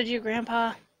sorry I doubted you,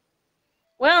 Grandpa.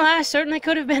 Well, I certainly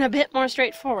could have been a bit more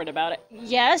straightforward about it.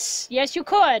 Yes, you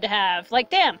could have.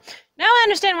 Like, damn. Now I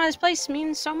understand why this place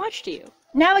means so much to you.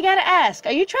 Now I gotta ask,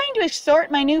 are you trying to extort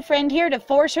my new friend here to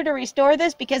force her to restore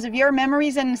this because of your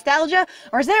memories and nostalgia,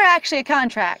 or is there actually a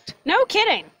contract? No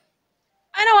kidding.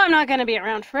 I know I'm not going to be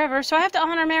around forever, so I have to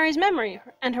honor Mary's memory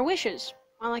and her wishes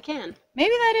while I can. Maybe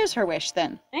that is her wish,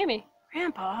 then. Maybe.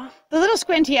 Grandpa. The little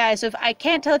squinty eyes of, I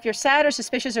can't tell if you're sad or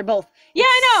suspicious or both. Yeah,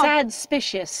 I know.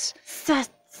 Sad-spicious.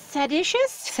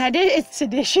 Seditious? It's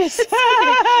seditious.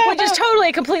 Which is totally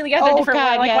a completely other different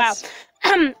God, word. Like, yes.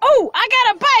 wow. Oh, I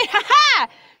got a bite! Ha-ha!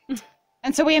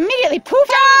 And so we immediately poof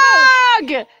out of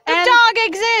the boat. The dog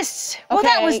exists! Okay. Well,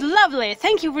 that was lovely.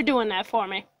 Thank you for doing that for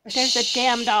me. There's a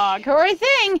damn dog. Corey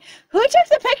thing. Who took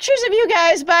the pictures of you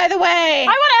guys, by the way? I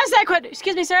want to ask that question.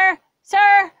 Excuse me, sir.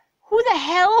 Sir, who the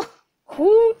hell?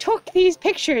 Who took these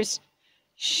pictures?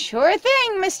 Sure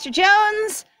thing, Mr.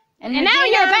 Jones. And now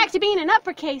you're back to being an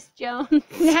uppercase, Jones.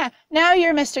 Now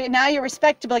you're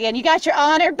respectable again. You got your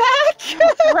honor back.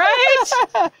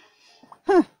 Right?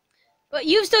 But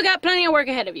you've still got plenty of work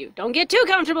ahead of you. Don't get too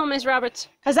comfortable, Miss Roberts.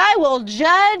 Because I will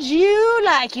judge you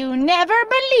like you never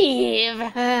believe.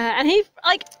 And he,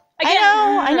 like, again.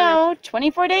 I know.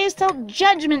 24 days till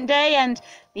Judgment Day and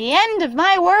the end of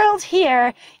my world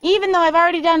here. Even though I've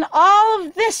already done all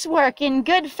of this work in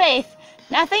good faith,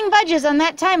 nothing budges on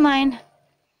that timeline.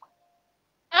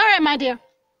 All right, my dear.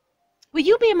 Will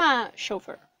you be my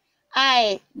chauffeur?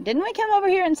 Didn't we come over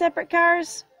here in separate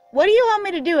cars? what do you want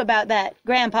me to do about that,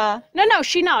 Grandpa? No,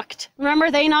 she knocked.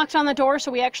 Remember, they knocked on the door,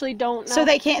 so we actually don't know. So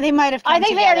they might have come together. I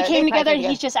think they already came together, and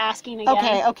he's just asking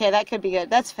again. Okay, that could be good.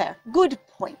 That's fair. Good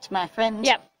point, my friend.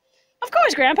 Yep. Of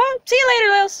course, Grandpa. See you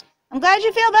later, Lils. I'm glad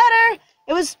you feel better.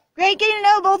 It was great getting to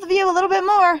know both of you a little bit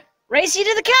more. Race you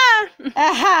to the car.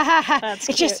 That's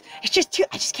it's cute. just too,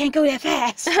 I just can't go that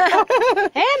fast.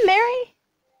 Aunt Mary.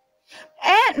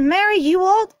 Aunt Mary, you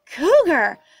old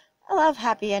cougar. I love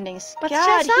happy endings. But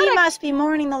God, he must be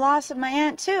mourning the loss of my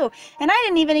aunt, too. And I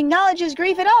didn't even acknowledge his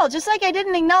grief at all, just like I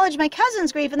didn't acknowledge my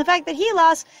cousin's grief and the fact that he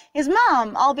lost his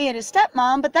mom, albeit his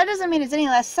stepmom, but that doesn't mean it's any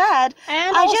less sad.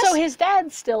 And also his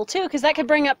dad still, too, because that could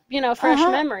bring up, fresh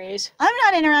memories. I'm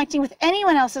not interacting with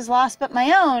anyone else's loss but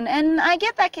my own, and I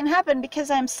get that can happen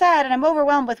because I'm sad and I'm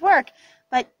overwhelmed with work,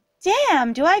 but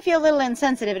damn, do I feel a little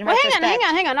insensitive in retrospect.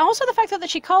 Hang on. Also, the fact that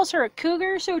she calls her a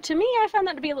cougar, so to me, I found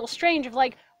that to be a little strange of,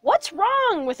 what's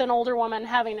wrong with an older woman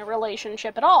having a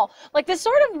relationship at all? This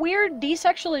sort of weird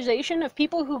desexualization of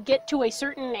people who get to a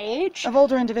certain age. Of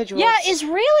older individuals. Yeah, is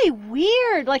really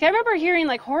weird. I remember hearing,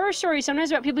 horror stories sometimes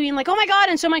about people being oh my God,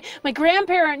 and so my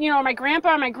grandparent, my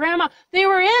grandpa and my grandma, they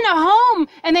were in a home,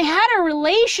 and they had a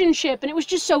relationship, and it was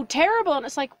just so terrible, and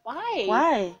it's why?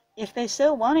 Why? If they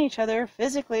still want each other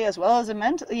physically as well as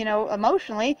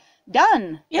emotionally,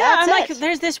 done. Yeah, I'm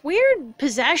there's this weird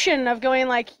possession of going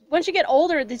once you get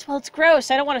older, it's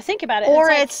gross. I don't want to think about it. Or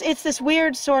it's this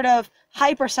weird sort of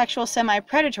hypersexual,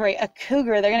 semi-predatory, a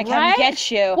cougar. They're gonna come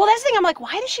get you. Well, that's the thing. I'm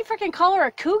why did she freaking call her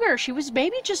a cougar? She was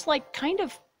maybe just kind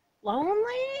of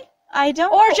lonely. I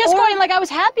don't. Or just going I was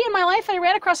happy in my life and I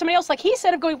ran across somebody else he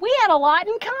said of going, we had a lot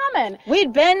in common.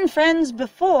 We'd been friends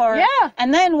before. Yeah.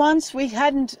 And then once we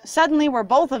suddenly were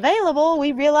both available,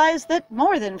 we realized that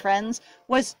more than friends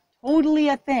was totally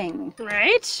a thing.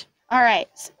 Right? All right.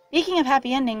 Speaking of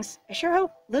happy endings, I sure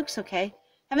hope Luke's okay.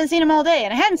 Haven't seen him all day,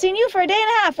 and I hadn't seen you for a day and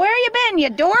a half. Where have you been, you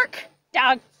dork?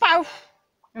 Bow.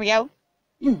 Here we go.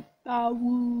 Bow.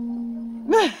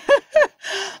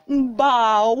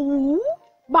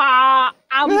 Bow.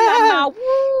 Bow.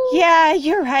 Yeah,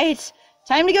 you're right.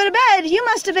 Time to go to bed. You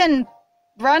must have been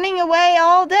running away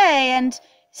all day, and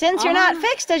since you're not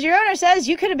fixed, as your owner says,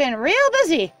 you could have been real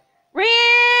busy.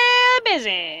 Real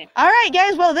busy. All right,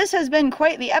 guys. Well, this has been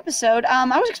quite the episode. I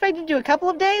was expecting to do a couple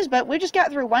of days, but we just got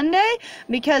through one day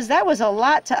because that was a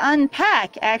lot to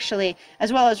unpack, actually,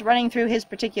 as well as running through his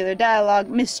particular dialogue,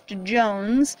 Mr.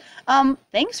 Jones.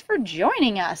 Thanks for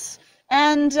joining us.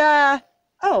 And,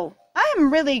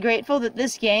 I'm really grateful that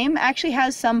this game actually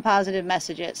has some positive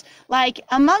messages.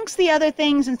 Amongst the other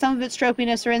things and some of its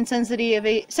tropiness or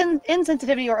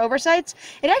insensitivity or oversights,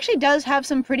 it actually does have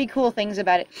some pretty cool things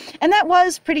about it. And that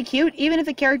was pretty cute, even if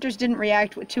the characters didn't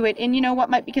react to it in, what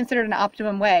might be considered an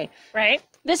optimum way. Right.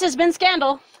 This has been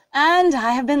Scandal. And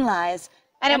I have been Lies.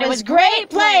 And it was great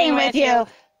playing with you.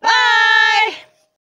 Bye!